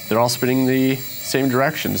 They're all spinning the same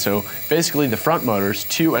direction. So basically the front motors,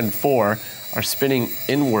 2 and 4, are spinning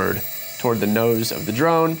inward toward the nose of the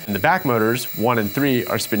drone, and the back motors, 1 and 3,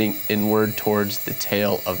 are spinning inward towards the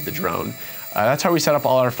tail of the drone. That's how we set up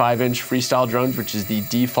all our 5-inch Freestyle drones, which is the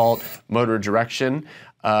default motor direction.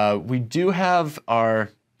 We do have our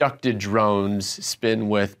ducted drones spin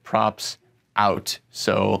with props out,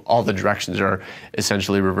 so all the directions are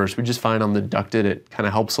essentially reversed. We just find on the ducted it kind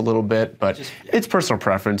of helps a little bit, but it's personal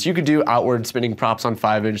preference. You could do outward spinning props on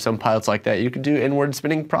 5-inch, some pilots like that. You could do inward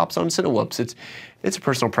spinning props on Cinewhoops. It's a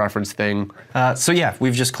personal preference thing. So yeah,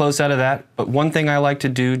 we've just closed out of that. But one thing I like to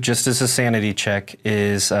do, just as a sanity check,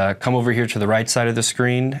 is come over here to the right side of the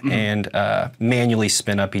screen and manually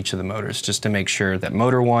spin up each of the motors, just to make sure that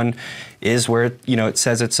motor 1 is where it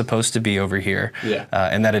says it's supposed to be over here,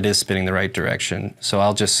 and that it is spinning the right direction. So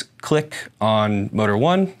I'll just click on motor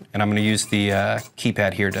 1, and I'm going to use the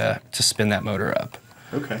keypad here to spin that motor up.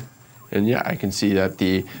 Okay. And yeah, I can see that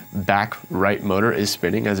the back right motor is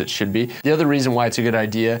spinning as it should be. The other reason why it's a good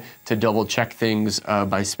idea to double check things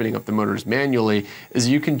by spinning up the motors manually is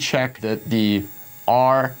you can check that the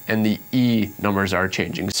R and the E numbers are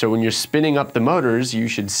changing. So when you're spinning up the motors, you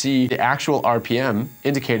should see the actual RPM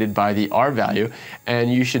indicated by the R value,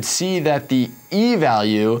 and you should see that the E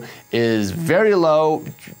value is very low,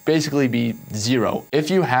 basically be 0. If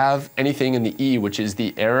you have anything in the E, which is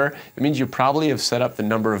the error, it means you probably have set up the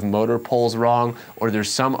number of motor poles wrong, or there's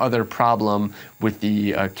some other problem with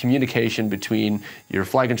the communication between your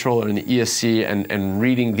flight controller and the ESC and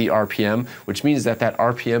reading the RPM, which means that that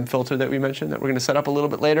RPM filter that we mentioned that we're gonna set up a little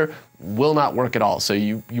bit later will not work at all. So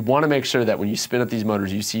you wanna make sure that when you spin up these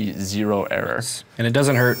motors, you see 0 error. And it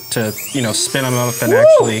doesn't hurt to, spin them up and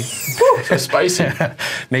actually so spicy.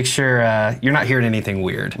 Make sure you're not hearing anything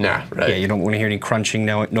weird. Nah, right. Yeah, you don't want to hear any crunching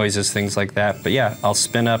noises, things like that. But yeah, I'll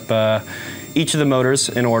spin up each of the motors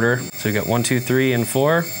in order. So we got 1, 2, 3, and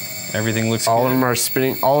 4. Everything looks good. All of them are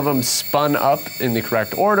spinning, all of them spun up in the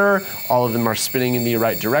correct order. All of them are spinning in the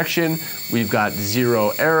right direction. We've got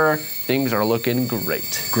 0 error. Things are looking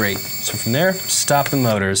great. Great. So from there, stop the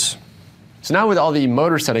motors. So now with all the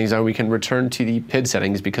motor settings on, we can return to the PID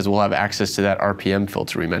settings because we'll have access to that RPM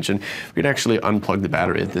filter we mentioned. We can actually unplug the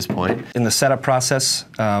battery at this point. In the setup process,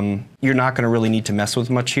 you're not going to really need to mess with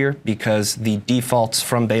much here because the defaults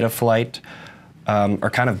from Betaflight are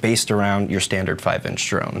kind of based around your standard 5-inch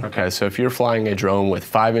drone. Okay, so if you're flying a drone with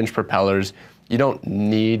 5-inch propellers, you don't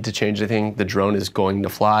need to change anything. The drone is going to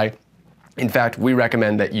fly. In fact, we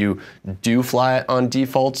recommend that you do fly it on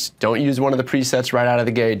defaults. Don't use one of the presets right out of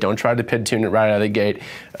the gate. Don't try to PID tune it right out of the gate.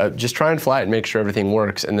 Just try and fly it and make sure everything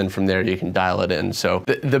works, and then from there you can dial it in. So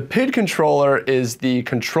the PID controller is the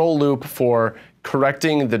control loop for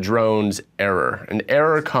correcting the drone's error. An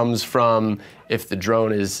error comes from if the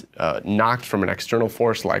drone is knocked from an external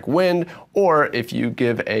force like wind, or if you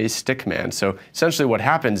give a stick command. So essentially what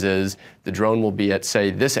happens is the drone will be at,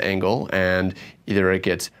 say, this angle, and either it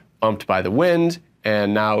gets bumped by the wind,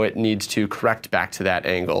 and now it needs to correct back to that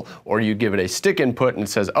angle. Or you give it a stick input and it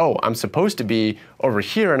says, oh, I'm supposed to be over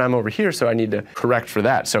here and I'm over here, so I need to correct for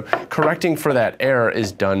that. So correcting for that error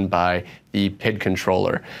is done by the PID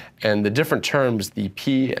controller. And the different terms, the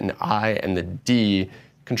P and I and the D,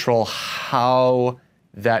 control how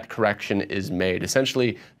that correction is made.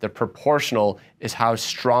 Essentially, the proportional is how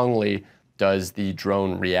strongly does the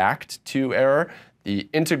drone react to error. The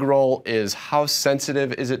integral is how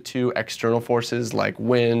sensitive is it to external forces like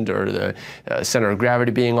wind or the center of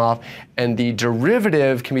gravity being off. And the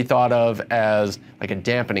derivative can be thought of as like a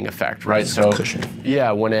dampening effect, right? So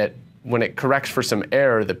yeah, when it corrects for some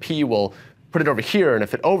error, the P will put it over here, and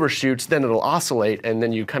if it overshoots, then it'll oscillate, and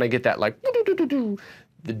then you kind of get that like,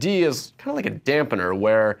 the D is kind of like a dampener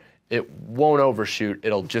where it won't overshoot.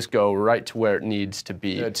 It'll just go right to where it needs to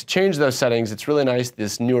be. To change those settings, it's really nice.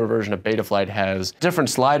 This newer version of Betaflight has different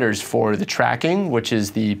sliders for the tracking, which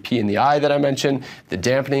is the P and the I that I mentioned, the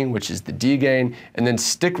dampening, which is the D gain, and then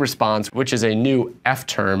stick response, which is a new F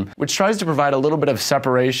term, which tries to provide a little bit of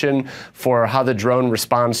separation for how the drone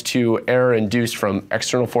responds to error induced from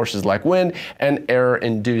external forces like wind and error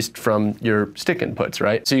induced from your stick inputs,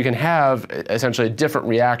 right? So you can have essentially a different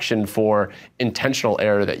reaction for intentional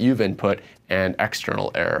error that you've input and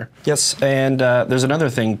external error. Yes, and there's another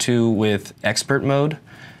thing too with expert mode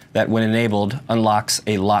that when enabled unlocks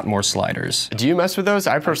a lot more sliders. Do you mess with those?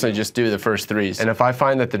 I personally just do the first 3s. And if I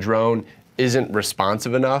find that the drone isn't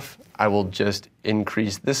responsive enough, I will just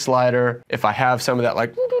increase this slider. If I have some of that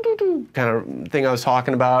like kind of thing I was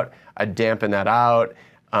talking about, I dampen that out.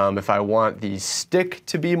 If I want the stick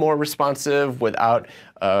to be more responsive without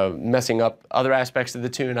messing up other aspects of the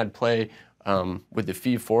tune, I'd play with the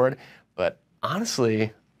feed forward. But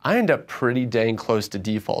honestly, I end up pretty dang close to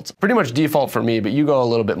defaults. Pretty much default for me, but you go a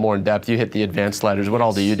little bit more in depth. You hit the advanced sliders. What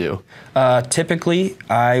all do you do? Typically,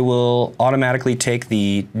 I will automatically take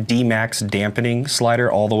the D max dampening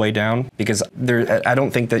slider all the way down because I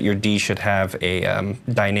don't think that your D should have a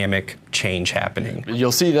dynamic change happening.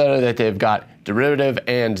 You'll see that they've got derivative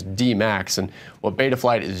and D max, and what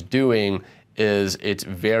Betaflight is doing is it's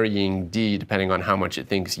varying D depending on how much it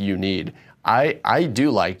thinks you need. I do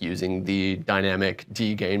like using the dynamic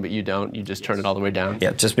D gain, but you don't. You just turn it all the way down. Yeah,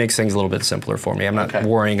 it just makes things a little bit simpler for me. I'm not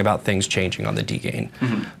worrying about things changing on the D gain.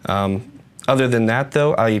 Other than that,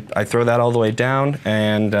 though, I throw that all the way down,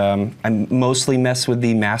 and I mostly mess with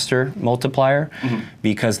the master multiplier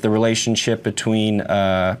because the relationship between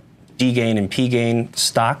D gain and P gain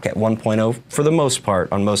stock at 1.0, for the most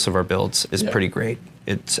part, on most of our builds, is pretty great.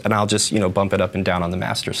 And I'll just bump it up and down on the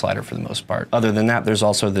master slider for the most part. Other than that, there's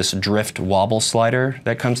also this drift wobble slider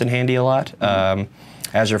that comes in handy a lot.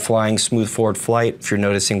 As you're flying smooth forward flight, if you're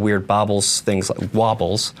noticing weird bobbles, things like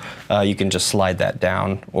wobbles, you can just slide that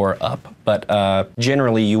down or up. But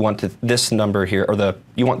generally, you want this number here, or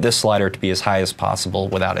you want this slider to be as high as possible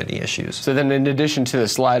without any issues. So then, in addition to the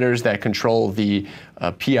sliders that control the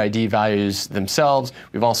PID values themselves,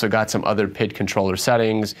 we've also got some other PID controller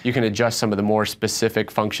settings. You can adjust some of the more specific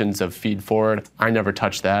functions of feed forward. I never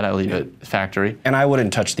touch that. I leave it factory. And I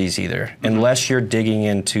wouldn't touch these either. Unless you're digging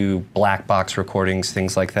into black box recordings,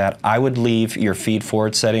 things like that, I would leave your feed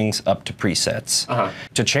forward settings up to presets.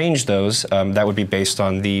 To change those, that would be based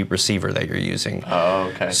on the receiver that you're using.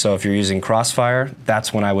 Oh, okay. So if you're using Crossfire,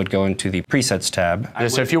 that's when I would go into the presets tab.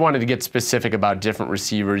 So if you wanted to get specific about different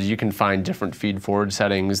receivers, you can find different feed forward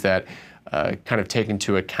settings that kind of take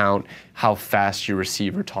into account how fast your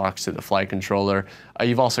receiver talks to the flight controller.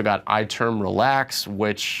 You've also got iTerm Relax,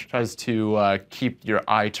 which tries to keep your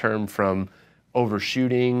iTerm from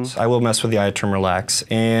overshooting. I will mess with the iTerm Relax,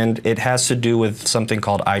 and it has to do with something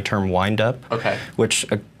called iTerm Windup, which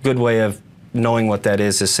a good way of knowing what that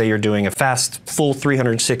is say you're doing a fast, full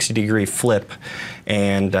 360-degree flip,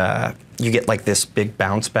 and you get like this big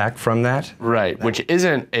bounce back from that. Right, which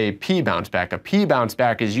isn't a P bounce back. A P bounce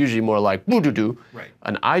back is usually more like boo-doo-doo.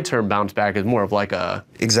 An I-term bounce back is more of like a...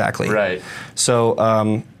 Exactly. Right.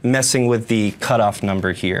 So messing with the cutoff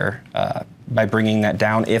number here, by bringing that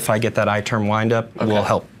down, if I get that I-term windup, will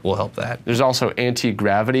help that. There's also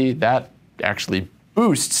anti-gravity. That actually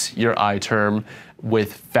boosts your I-term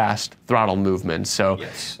with fast throttle movement. So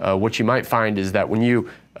what you might find is that when you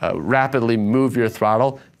rapidly move your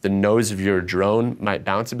throttle, the nose of your drone might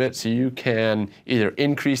bounce a bit, so you can either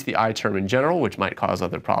increase the I-term in general, which might cause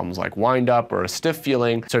other problems like wind up or a stiff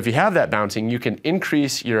feeling. So if you have that bouncing, you can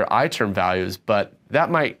increase your I-term values, but that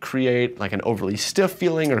might create like an overly stiff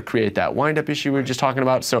feeling or create that wind up issue we were just talking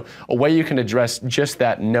about. So a way you can address just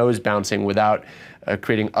that nose bouncing without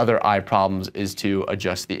creating other eye problems is to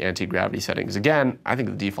adjust the anti-gravity settings. Again, I think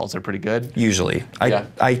the defaults are pretty good. Usually.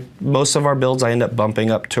 Most of our builds, I end up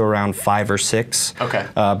bumping up to around 5 or 6.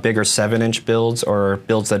 Bigger 7-inch builds or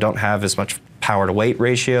builds that don't have as much power to weight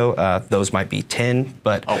ratio, those might be 10.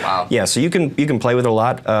 But yeah, so you can play with it a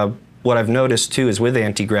lot. What I've noticed too is with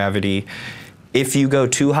anti-gravity, if you go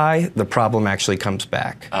too high, the problem actually comes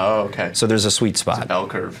back. Oh, okay. So there's a sweet spot. It's a bell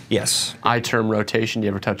curve. Yes. I-term rotation, do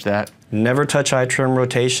you ever touch that? Never touch I-term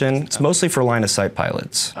rotation. It's mostly for line of sight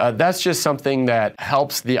pilots. That's just something that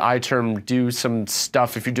helps the I-term do some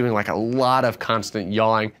stuff if you're doing like a lot of constant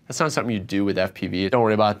yawing. That's not something you do with FPV. Don't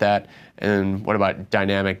worry about that. And what about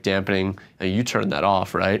dynamic dampening? You turn that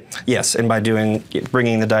off, right? Yes, and by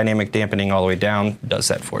bringing the dynamic dampening all the way down, does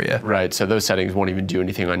that for you. Right, so those settings won't even do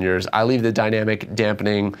anything on yours. I leave the dynamic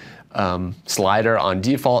dampening slider on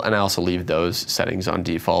default, and I also leave those settings on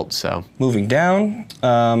default. So moving down,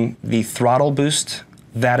 the throttle boost.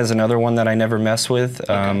 That is another one that I never mess with.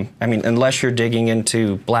 Okay. I mean, unless you're digging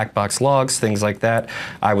into black box logs, things like that,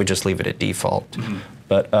 I would just leave it at default. Mm-hmm.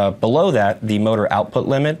 But below that, the motor output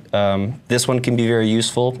limit, this one can be very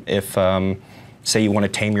useful if, say you want to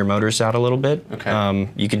tame your motors out a little bit. Okay.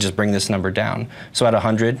 You can just bring this number down. So at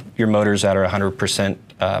 100, your motors are at 100%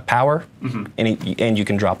 power, mm-hmm. and you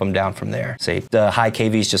can drop them down from there. Say the high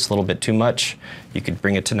kV is just a little bit too much, you could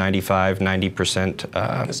bring it to 95, 90%.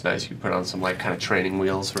 That's nice. You put on some like kind of training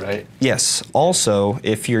wheels, right? Yes. Also,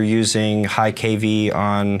 if you're using high kV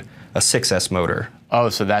on a 6S motor. Oh,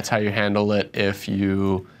 so that's how you handle it if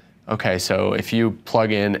you, okay, so if you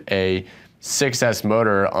plug in a 6S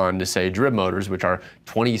motor onto, say, Drib motors, which are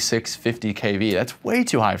 2650 kV, that's way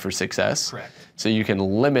too high for 6S. Correct. So you can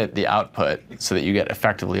limit the output so that you get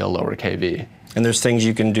effectively a lower kV. And there's things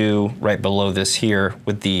you can do right below this here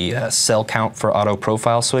with the cell count for auto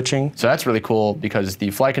profile switching. So that's really cool because the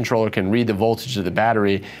flight controller can read the voltage of the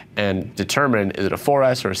battery and determine is it a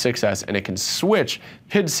 4S or a 6S, and it can switch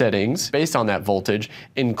PID settings based on that voltage,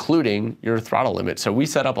 including your throttle limit. So we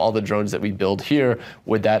set up all the drones that we build here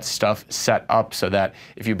with that stuff set up so that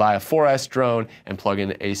if you buy a 4S drone and plug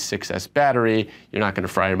in a 6S battery, you're not going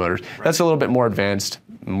to fry your motors. Right. That's a little bit more advanced.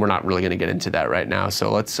 We're not really going to get into that right now.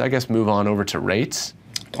 So let's, I guess, move on over to rates.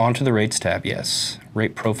 Onto the rates tab, yes.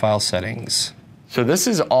 Rate profile settings. So this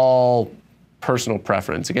is all personal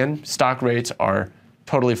preference. Again, stock rates are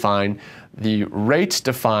totally fine. The rates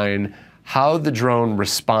define how the drone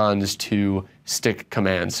responds to stick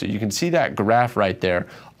commands. So you can see that graph right there.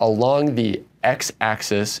 Along the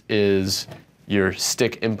x-axis is your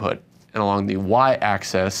stick input, and along the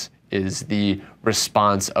y-axis is the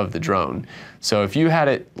response of the drone. So if you had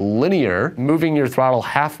it linear, moving your throttle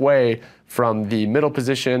halfway from the middle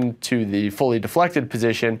position to the fully deflected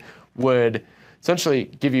position would essentially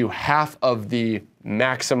give you half of the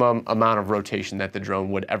maximum amount of rotation that the drone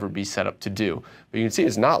would ever be set up to do. But you can see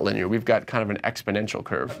it's not linear. We've got kind of an exponential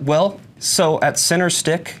curve. Well, so at center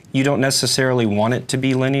stick, you don't necessarily want it to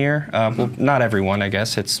be linear. Well, not everyone, I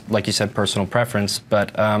guess. It's, like you said, personal preference.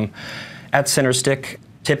 But at center stick,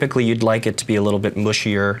 typically you'd like it to be a little bit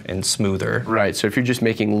mushier and smoother. Right, so if you're just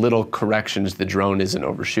making little corrections, the drone isn't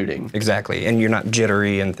overshooting. Exactly, and you're not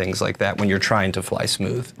jittery and things like that when you're trying to fly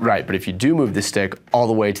smooth. Right, but if you do move the stick all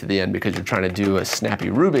the way to the end because you're trying to do a snappy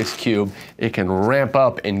Rubik's Cube, it can ramp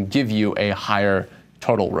up and give you a higher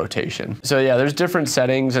total rotation. So yeah, there's different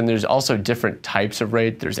settings, and there's also different types of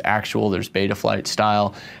rate. There's actual, there's Betaflight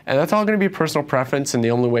style, and that's all gonna be personal preference, and the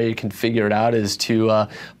only way you can figure it out is to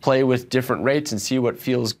play with different rates and see what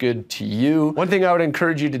feels good to you. One thing I would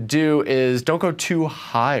encourage you to do is don't go too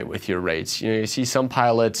high with your rates. You know, you see some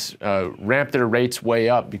pilots ramp their rates way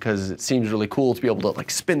up because it seems really cool to be able to like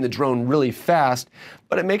spin the drone really fast,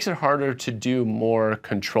 but it makes it harder to do more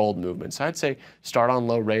controlled movements. I'd say start on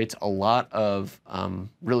low rates. A lot of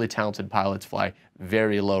really talented pilots fly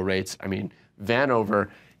very low rates. I mean, Vanover,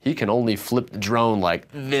 he can only flip the drone like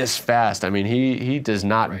this fast. I mean, he does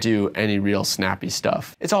not do any real snappy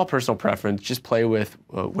stuff. It's all personal preference. Just play with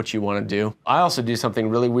what you want to do. I also do something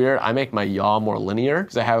really weird. I make my yaw more linear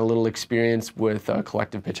because I had a little experience with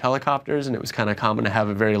collective pitch helicopters, and it was kind of common to have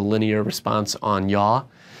a very linear response on yaw.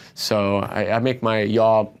 So I make my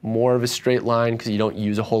yaw more of a straight line because you don't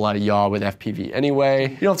use a whole lot of yaw with FPV anyway.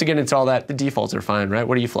 You don't have to get into all that. The defaults are fine, right?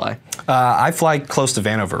 What do you fly? I fly close to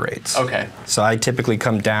Vanover rates. Okay. So I typically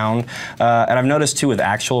come down. And I've noticed too with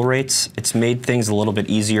actual rates, it's made things a little bit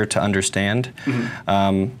easier to understand.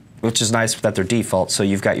 Mm-hmm. Which is nice that they're default. So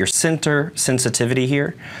you've got your center sensitivity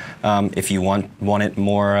here. If you want it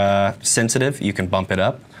more sensitive, you can bump it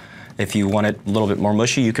up. If you want it a little bit more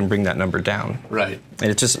mushy, you can bring that number down. Right. And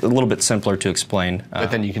it's just a little bit simpler to explain. But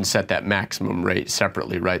then you can set that maximum rate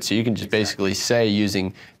separately, right? So you can just basically say,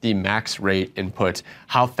 using the max rate input,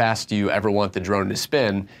 how fast do you ever want the drone to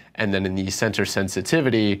spin? And then in the center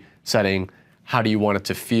sensitivity setting, how do you want it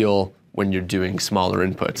to feel when you're doing smaller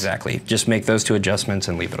inputs? Exactly. Just make those two adjustments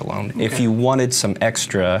and leave it alone. Okay. If you wanted some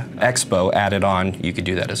extra expo added on, you could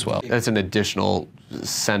do that as well. That's an additional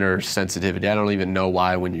center sensitivity. I don't even know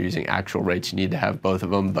why when you're using actual rates you need to have both of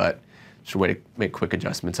them, but it's a way to make quick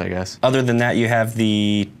adjustments, I guess. Other than that, you have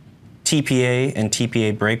the TPA and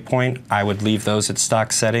TPA breakpoint. I would leave those at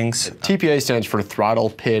stock settings. TPA stands for throttle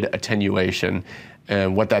PID attenuation,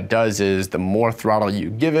 And what that does is the more throttle you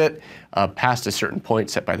give it, past a certain point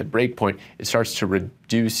set by the brake point, it starts to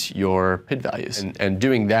reduce your PID values. And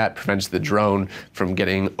doing that prevents the drone from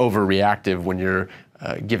getting overreactive when you're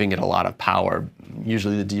giving it a lot of power.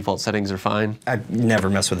 Usually the default settings are fine. I never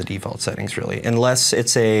mess with the default settings really, unless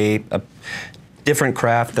it's a different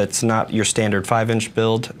craft that's not your standard 5-inch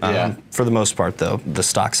build. For the most part though, the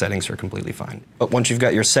stock settings are completely fine. But once you've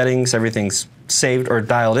got your settings, everything's saved or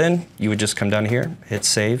dialed in, you would just come down here, hit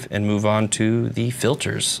save, and move on to the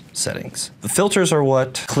filters settings. The filters are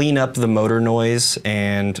what clean up the motor noise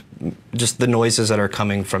and just the noises that are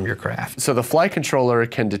coming from your craft. So the flight controller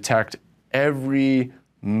can detect every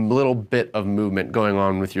little bit of movement going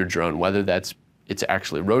on with your drone, whether it's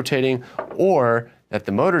actually rotating or that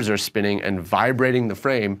the motors are spinning and vibrating the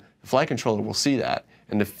frame. The flight controller will see that.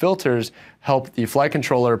 And the filters help the flight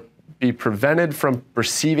controller be prevented from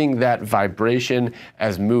perceiving that vibration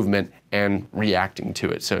as movement and reacting to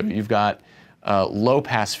it. So you've got low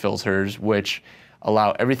pass filters, which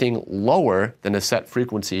allow everything lower than a set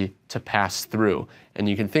frequency to pass through. And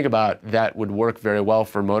you can think about that would work very well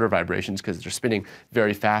for motor vibrations because they're spinning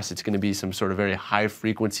very fast. It's going to be some sort of very high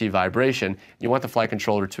frequency vibration. You want the flight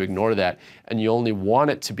controller to ignore that, and you only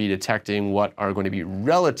want it to be detecting what are going to be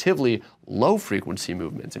relatively low frequency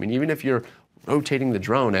movements. I mean, even if you're rotating the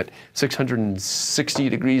drone at 660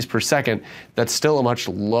 degrees per second, that's still a much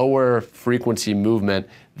lower frequency movement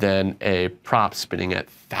than a prop spinning at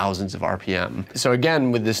thousands of RPM. So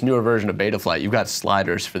again, with this newer version of Betaflight, you've got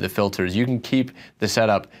sliders for the filters. You can keep the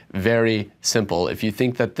setup very simple. If you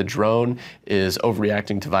think that the drone is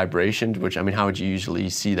overreacting to vibrations, which, I mean, how would you usually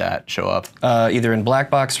see that show up? Either in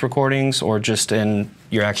black box recordings or just in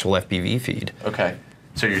your actual FPV feed. Okay.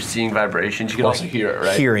 So you're seeing vibrations, you can also hear it,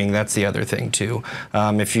 right? Hearing, that's the other thing too.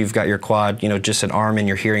 If you've got your quad, just an arm and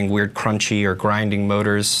you're hearing weird crunchy or grinding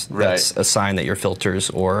motors, that's a sign that your filters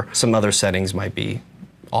or some other settings might be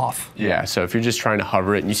off. Yeah, so if you're just trying to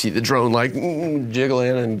hover it and you see the drone like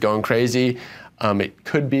jiggling and going crazy, it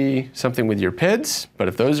could be something with your PIDs, but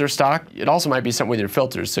if those are stock, it also might be something with your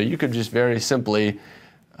filters. So you could just very simply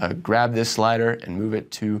grab this slider and move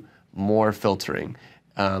it to more filtering.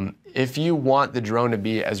 If you want the drone to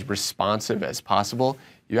be as responsive as possible,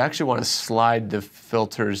 you actually want to slide the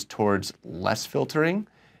filters towards less filtering.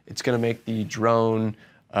 It's going to make the drone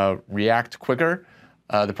react quicker.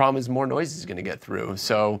 The problem is more noise is going to get through.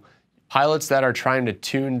 So pilots that are trying to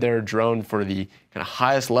tune their drone for the kind of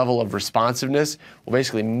highest level of responsiveness will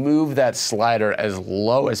basically move that slider as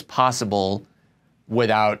low as possible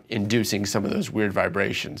without inducing some of those weird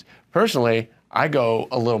vibrations. Personally, I go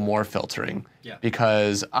a little more filtering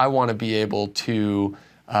because I want to be able to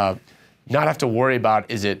not have to worry about,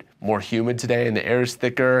 is it more humid today and the air is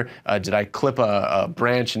thicker? Did I clip a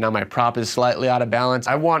branch and now my prop is slightly out of balance?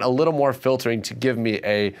 I want a little more filtering to give me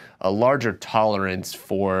a larger tolerance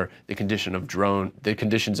for the condition of drone, the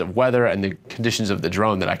conditions of weather and the conditions of the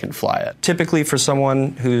drone that I can fly it. Typically for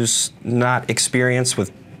someone who's not experienced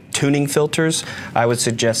with tuning filters, I would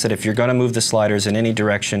suggest that if you're going to move the sliders in any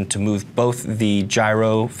direction, to move both the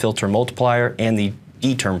gyro filter multiplier and the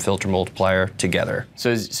D-term filter multiplier together.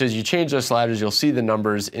 So as you change those sliders, you'll see the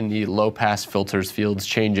numbers in the low pass filters fields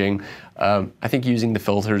changing. I think using the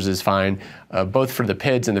filters is fine. Both for the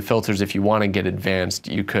PIDs and the filters, if you want to get advanced,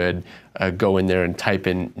 you could go in there and type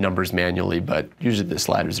in numbers manually, but usually the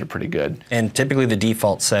sliders are pretty good. And typically the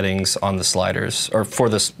default settings on the sliders, or for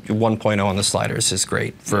this 1.0 on the sliders, is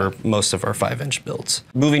great for most of our 5-inch builds.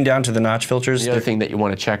 Moving down to the notch filters. The other thing that you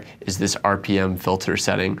want to check is this RPM filter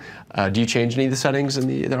setting. Do you change any of the settings in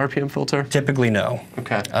the RPM filter? Typically no.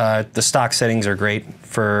 Okay. The stock settings are great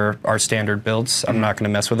for our standard builds. I'm not going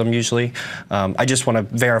to mess with them usually. I just want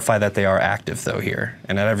to verify that they are active though here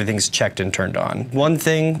and that everything's checked and turned on. One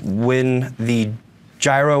thing, when the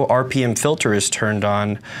gyro RPM filter is turned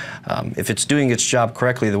on, if it's doing its job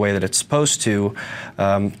correctly the way that it's supposed to,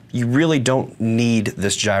 you really don't need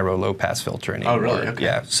this gyro low pass filter anymore. Oh, really? Okay.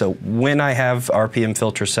 Yeah, so when I have RPM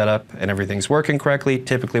filter set up and everything's working correctly,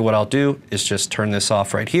 typically what I'll do is just turn this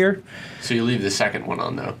off right here. So you leave the second one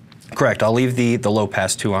on though? Correct, I'll leave the low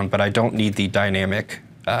pass 2 on, but I don't need the dynamic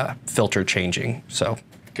filter changing, so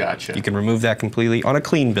gotcha. You can remove that completely on a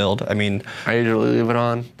clean build. I mean, I usually leave it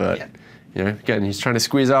on, but you know, again, he's trying to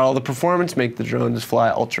squeeze out all the performance, make the drone just fly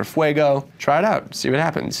ultra fuego. Try it out, see what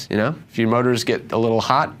happens. You know, if your motors get a little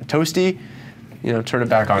hot, toasty, you know, turn it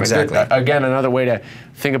back on. Exactly. Again, another way to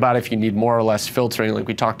think about if you need more or less filtering, like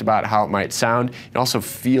we talked about how it might sound. You can also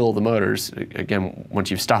feel the motors. Again, once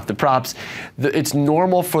you've stopped the props, it's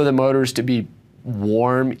normal for the motors to be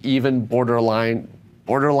warm, even borderline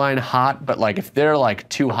hot, but like if they're like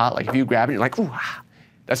too hot, like if you grab it, you're like, ooh,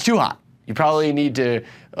 that's too hot. you probably need to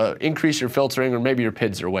increase your filtering, or maybe your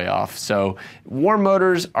PIDs are way off. So warm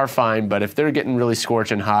motors are fine, but if they're getting really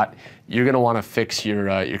scorching hot, you're going to want to fix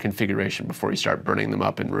your configuration before you start burning them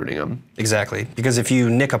up and rooting them. Exactly, because if you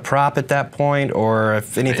nick a prop at that point, or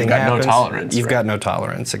if anything happens, no tolerance, you've got no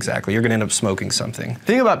tolerance. Exactly, you're going to end up smoking something. The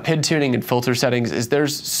thing about PID tuning and filter settings is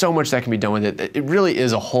there's so much that can be done with it. It really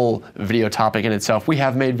is a whole video topic in itself. We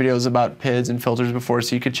have made videos about PIDs and filters before,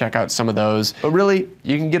 so you could check out some of those. But really,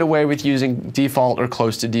 you can get away with using default or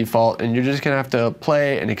close to default, and you're just going to have to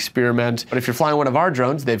play and experiment. But if you're flying one of our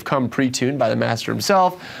drones, they've come pre-tuned by the master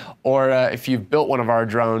himself. Or if you've built one of our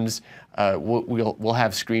drones, we'll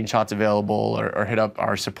have screenshots available, or hit up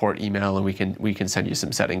our support email, and we can send you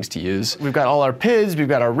some settings to use. We've got all our PIDs, we've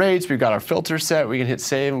got our rates, we've got our filter set. We can hit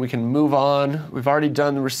save and we can move on. We've already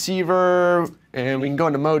done the receiver, and we can go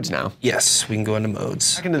into modes now. Yes, we can go into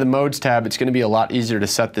modes. Back into the modes tab, it's going to be a lot easier to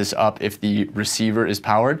set this up if the receiver is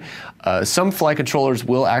powered. Some flight controllers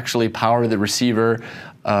will actually power the receiver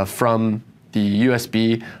from the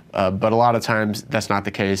USB, but a lot of times that's not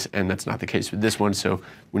the case, and that's not the case with this one, so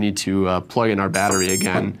we need to plug in our battery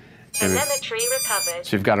again. Telemetry recovered.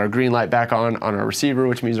 So we've got our green light back on our receiver,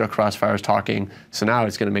 which means our crossfire is talking, so now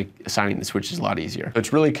it's going to make assigning the switches a lot easier. So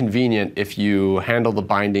it's really convenient if you handle the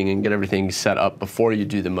binding and get everything set up before you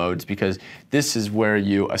do the modes, because this is where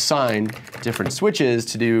you assign different switches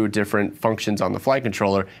to do different functions on the flight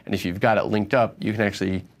controller, and if you've got it linked up, you can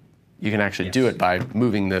actually do it by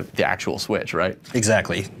moving the actual switch, right?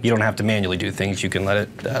 Exactly. You don't have to manually do things. You can let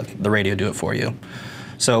it, the radio do it for you.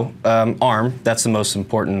 So ARM, that's the most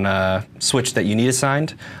important switch that you need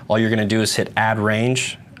assigned. All you're going to do is hit Add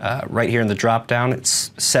Range. Right here in the drop-down,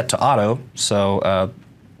 it's set to auto. So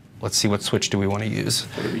let's see, what switch do we want to use?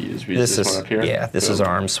 What do we use? We use this one up here? Yeah, this is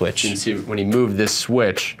ARM switch. You can see when you move this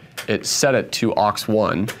switch, it set it to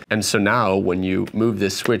aux1, and so now when you move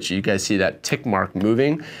this switch, you guys see that tick mark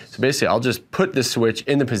moving. So basically, I'll just put the switch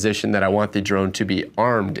in the position that I want the drone to be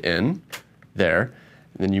armed in, there,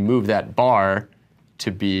 and then you move that bar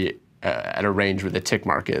to be at a range where the tick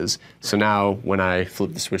mark is. So now when I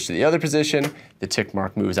flip the switch to the other position, the tick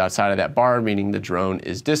mark moves outside of that bar, meaning the drone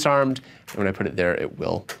is disarmed, and when I put it there, it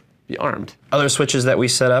will be armed. Other switches that we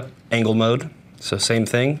set up, angle mode. So same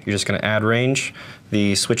thing, you're just going to add range.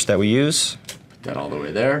 The switch that we use. That all the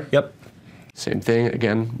way there. Yep. Same thing,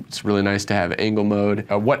 again, it's really nice to have angle mode.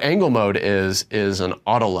 What angle mode is an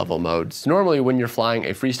auto level mode. So normally when you're flying a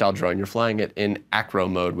freestyle drone, you're flying it in acro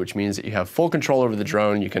mode, which means that you have full control over the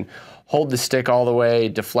drone. You can hold the stick all the way,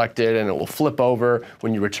 deflect it, and it will flip over.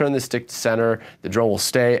 When you return the stick to center, the drone will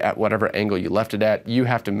stay at whatever angle you left it at. You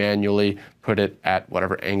have to manually put it at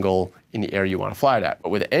whatever angle in the air you want to fly it at. But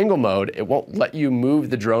with angle mode, it won't let you move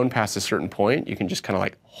the drone past a certain point. You can just kind of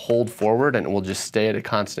like hold forward, and it will just stay at a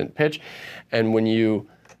constant pitch. And when you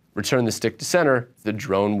return the stick to center, the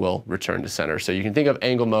drone will return to center. So you can think of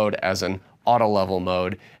angle mode as an auto level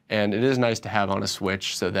mode, and it is nice to have on a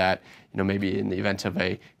switch so that, you know, maybe in the event of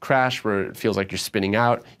a crash where it feels like you're spinning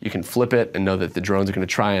out, you can flip it and know that the drone's going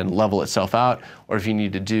to try and level itself out. Or if you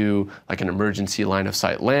need to do like an emergency line of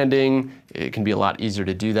sight landing, it can be a lot easier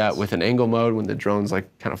to do that with an angle mode when the drone's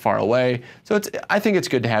like kind of far away. So I think it's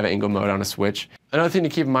good to have angle mode on a switch. Another thing to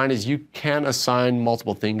keep in mind is you can assign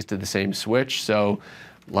multiple things to the same switch. So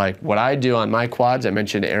like what I do on my quads, I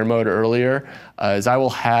mentioned air mode earlier, is I will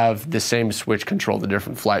have the same switch control the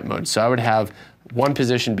different flight modes. So I would have one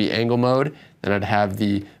position be angle mode, then I'd have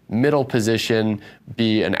the middle position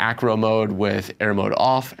be an acro mode with air mode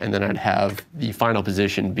off, and then I'd have the final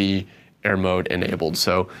position be air mode enabled.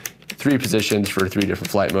 So 3 positions for 3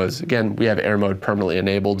 different flight modes. Again, we have air mode permanently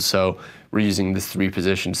enabled, so we're using this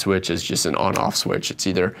 3-position switch as just an on-off switch. It's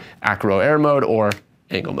either acro air mode or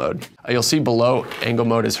angle mode. You'll see below angle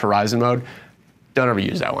mode is horizon mode. Don't ever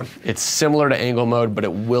use that one. It's similar to angle mode, but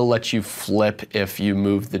it will let you flip if you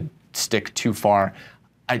move the stick too far.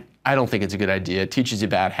 I don't think it's a good idea. It teaches you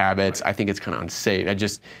bad habits. I think it's kind of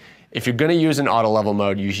unsafe. If you're gonna use an auto level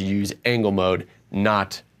mode, you should use angle mode,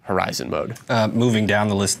 not horizon mode. Moving down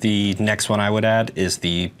the list, the next one I would add is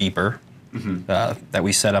the beeper. That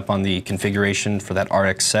we set up on the configuration for that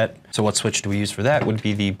RX set. So what switch do we use for that? Would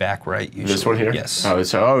be the back right usually. This one here? Yes.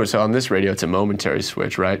 So on this radio, it's a momentary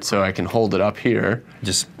switch, right? So I can hold it up here.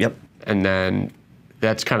 Yep. And then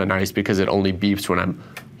that's kind of nice because it only beeps when I'm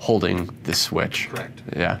holding this switch. Correct.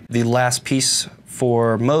 Yeah. The last piece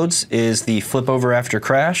for modes is the flip over after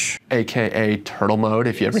crash. AKA turtle mode.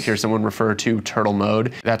 If you ever hear someone refer to turtle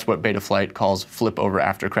mode, that's what Betaflight calls flip over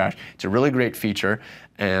after crash. It's a really great feature.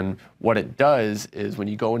 And what it does is when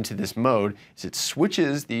you go into this mode, is it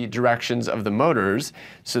switches the directions of the motors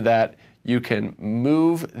so that you can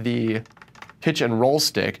move the pitch and roll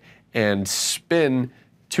stick and spin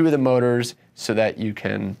 2 of the motors so that you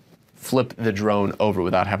can flip the drone over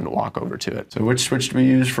without having to walk over to it. So which switch do we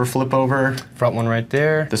use for flip over? Front one right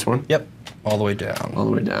there. This one? Yep, all the way down. All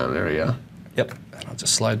the way down, there we go. Yep, and I'll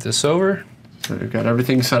just slide this over. So we've got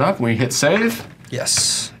everything set up. We hit save.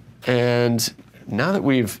 Yes. And now that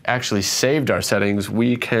we've actually saved our settings,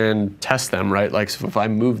 we can test them, right? Like, so if I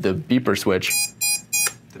move the beeper switch,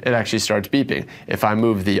 it actually starts beeping. If I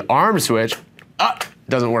move the arm switch, it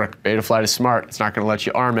doesn't work. Betaflight is smart. It's not going to let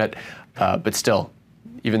you arm it, but still,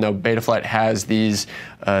 even though Betaflight has these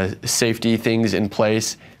safety things in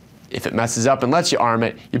place, if it messes up and lets you arm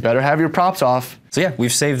it, you better have your props off. So yeah,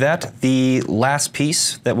 we've saved that. The last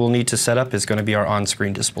piece that we'll need to set up is going to be our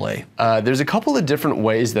on-screen display. There's a couple of different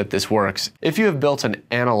ways that this works. If you have built an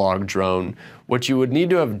analog drone, what you would need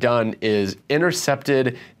to have done is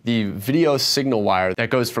intercepted the video signal wire that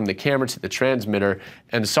goes from the camera to the transmitter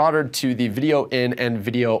and soldered to the video in and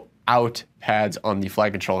video out pads on the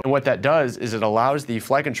flight controller. And what that does is it allows the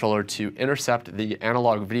flight controller to intercept the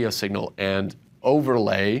analog video signal and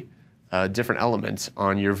overlay different elements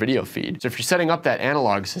on your video feed. So if you're setting up that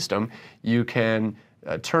analog system, you can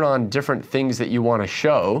turn on different things that you want to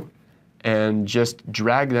show and just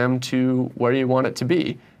drag them to where you want it to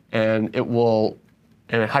be. And it will,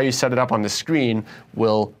 and how you set it up on the screen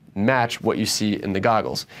will match what you see in the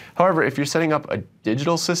goggles. However, if you're setting up a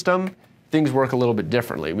digital system, things work a little bit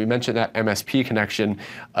differently. We mentioned that MSP connection.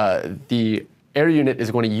 The air unit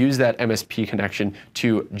is going to use that MSP connection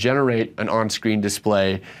to generate an on-screen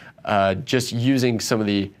display just using some of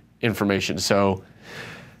the information. So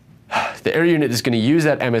the air unit is going to use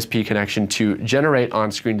that MSP connection to generate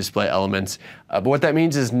on-screen display elements. But what that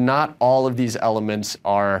means is not all of these elements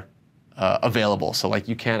are available. So like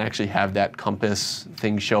you can't actually have that compass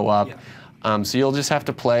thing show up. Yeah. So you'll just have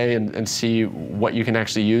to play and see what you can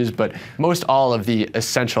actually use. But most all of the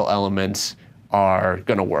essential elements are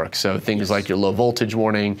going to work. So things like your low voltage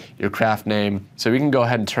warning, your craft name. So we can go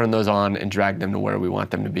ahead and turn those on and drag them to where we want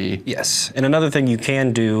them to be. Yes, and another thing you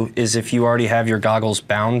can do is if you already have your goggles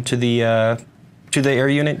bound to the air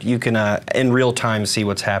unit, you can in real time see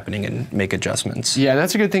what's happening and make adjustments. Yeah,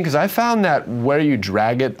 that's a good thing because I found that where you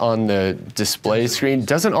drag it on the display screen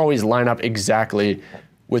doesn't always line up exactly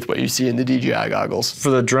with what you see in the DJI goggles. For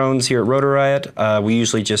the drones here at Rotor Riot, we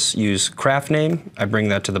usually just use craft name. I bring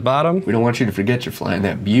that to the bottom. We don't want you to forget you're flying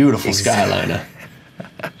that beautiful Skyliner.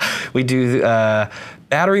 We do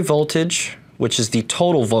battery voltage, which is the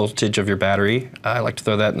total voltage of your battery. I like to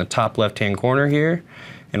throw that in the top left-hand corner here.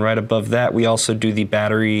 And right above that, we also do the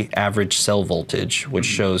battery average cell voltage, which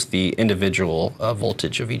shows the individual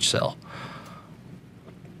voltage of each cell.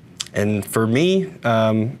 And for me,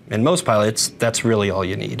 and most pilots, that's really all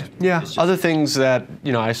you need. Yeah, other things that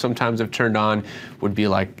I sometimes have turned on would be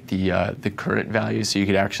like the current value, so you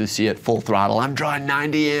could actually see it full throttle. I'm drawing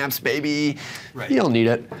 90 amps, baby. Right. You don't need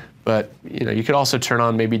it. But you could also turn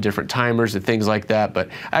on maybe different timers and things like that. But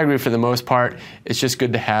I agree for the most part, it's just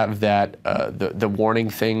good to have that the warning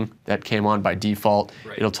thing that came on by default.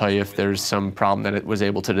 Right. It'll tell you if there's some problem that it was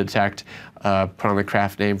able to detect. Put on the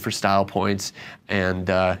craft name for style points and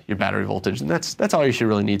your battery voltage, and that's all you should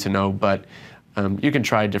really need to know. But you can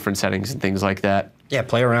try different settings and things like that. Yeah,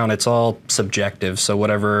 play around. It's all subjective, so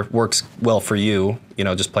whatever works well for you,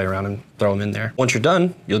 just play around and throw them in there. Once you're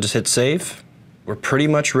done, you'll just hit save. We're pretty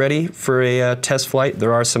much ready for a test flight.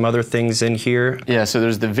 There are some other things in here. Yeah, so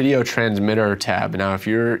there's the video transmitter tab. Now, if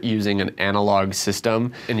you're using an analog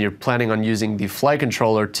system and you're planning on using the flight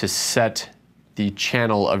controller to set the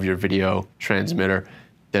channel of your video transmitter,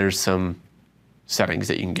 there's some settings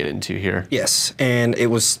that you can get into here. Yes, and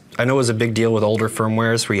I know it was a big deal with older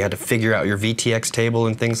firmwares where you had to figure out your VTX table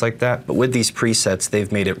and things like that, but with these presets,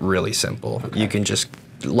 they've made it really simple. Okay. You can just,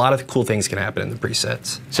 a lot of cool things can happen in the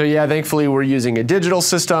presets. So yeah, thankfully we're using a digital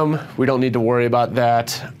system. We don't need to worry about that.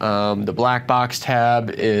 The black box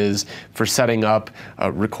tab is for setting up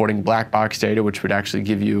recording black box data, which would actually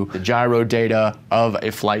give you the gyro data of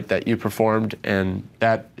a flight that you performed, and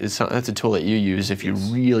that's a tool that you use if you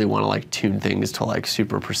really want to tune things to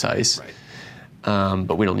super precise. Right.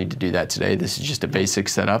 But we don't need to do that today. This is just a basic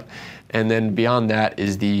setup. And then beyond that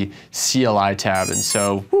is the CLI tab, and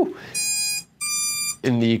so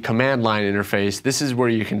in the command line interface, this is where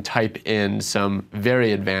you can type in some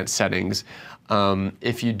very advanced settings.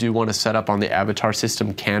 If you do want to set up on the avatar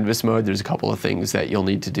system canvas mode, there's a couple of things that you'll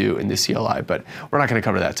need to do in the CLI, but we're not going to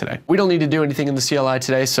cover that today. We don't need to do anything in the CLI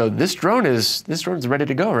today, so this drone's ready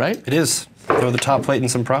to go, right? It is. Throw the top plate and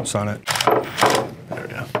some props on it. There we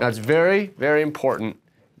go. Now it's very, very important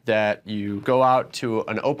that you go out to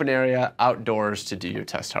an open area outdoors to do your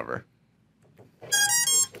test hover.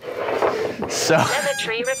 So,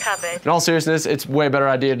 Telemetry recovered. in all seriousness, it's a way better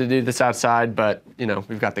idea to do this outside, but you know,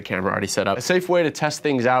 we've got the camera already set up. A safe way to test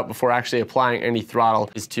things out before actually applying any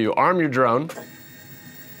throttle is to arm your drone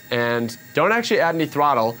and don't actually add any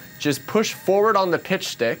throttle. Just push forward on the pitch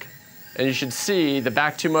stick and you should see the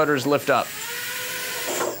back two motors lift up.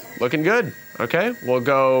 Looking good, okay? We'll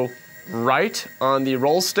go right on the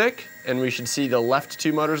roll stick and we should see the left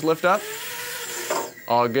two motors lift up.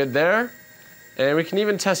 All good there. And we can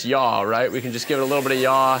even test yaw, right? We can just give it a little bit of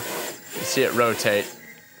yaw and see it rotate.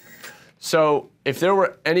 So if there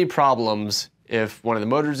were any problems, if one of the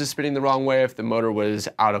motors is spinning the wrong way, if the motor was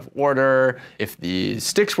out of order, if the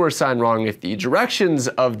sticks were assigned wrong, if the directions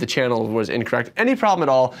of the channel was incorrect, any problem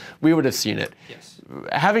at all, we would have seen it. Yes.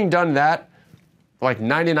 Having done that, like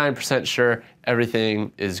 99% sure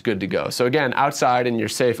everything is good to go. So again, outside in your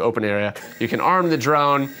safe open area, you can arm the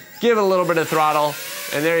drone, give it a little bit of throttle,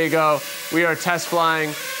 and there you go. We are test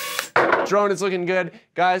flying. Drone is looking good.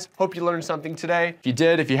 Guys, hope you learned something today. If you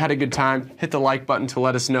did, if you had a good time, hit the like button to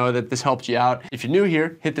let us know that this helped you out. If you're new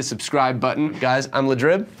here, hit the subscribe button. Guys, I'm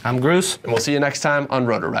Drib. I'm Grus. And we'll see you next time on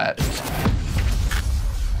Rotor Riot.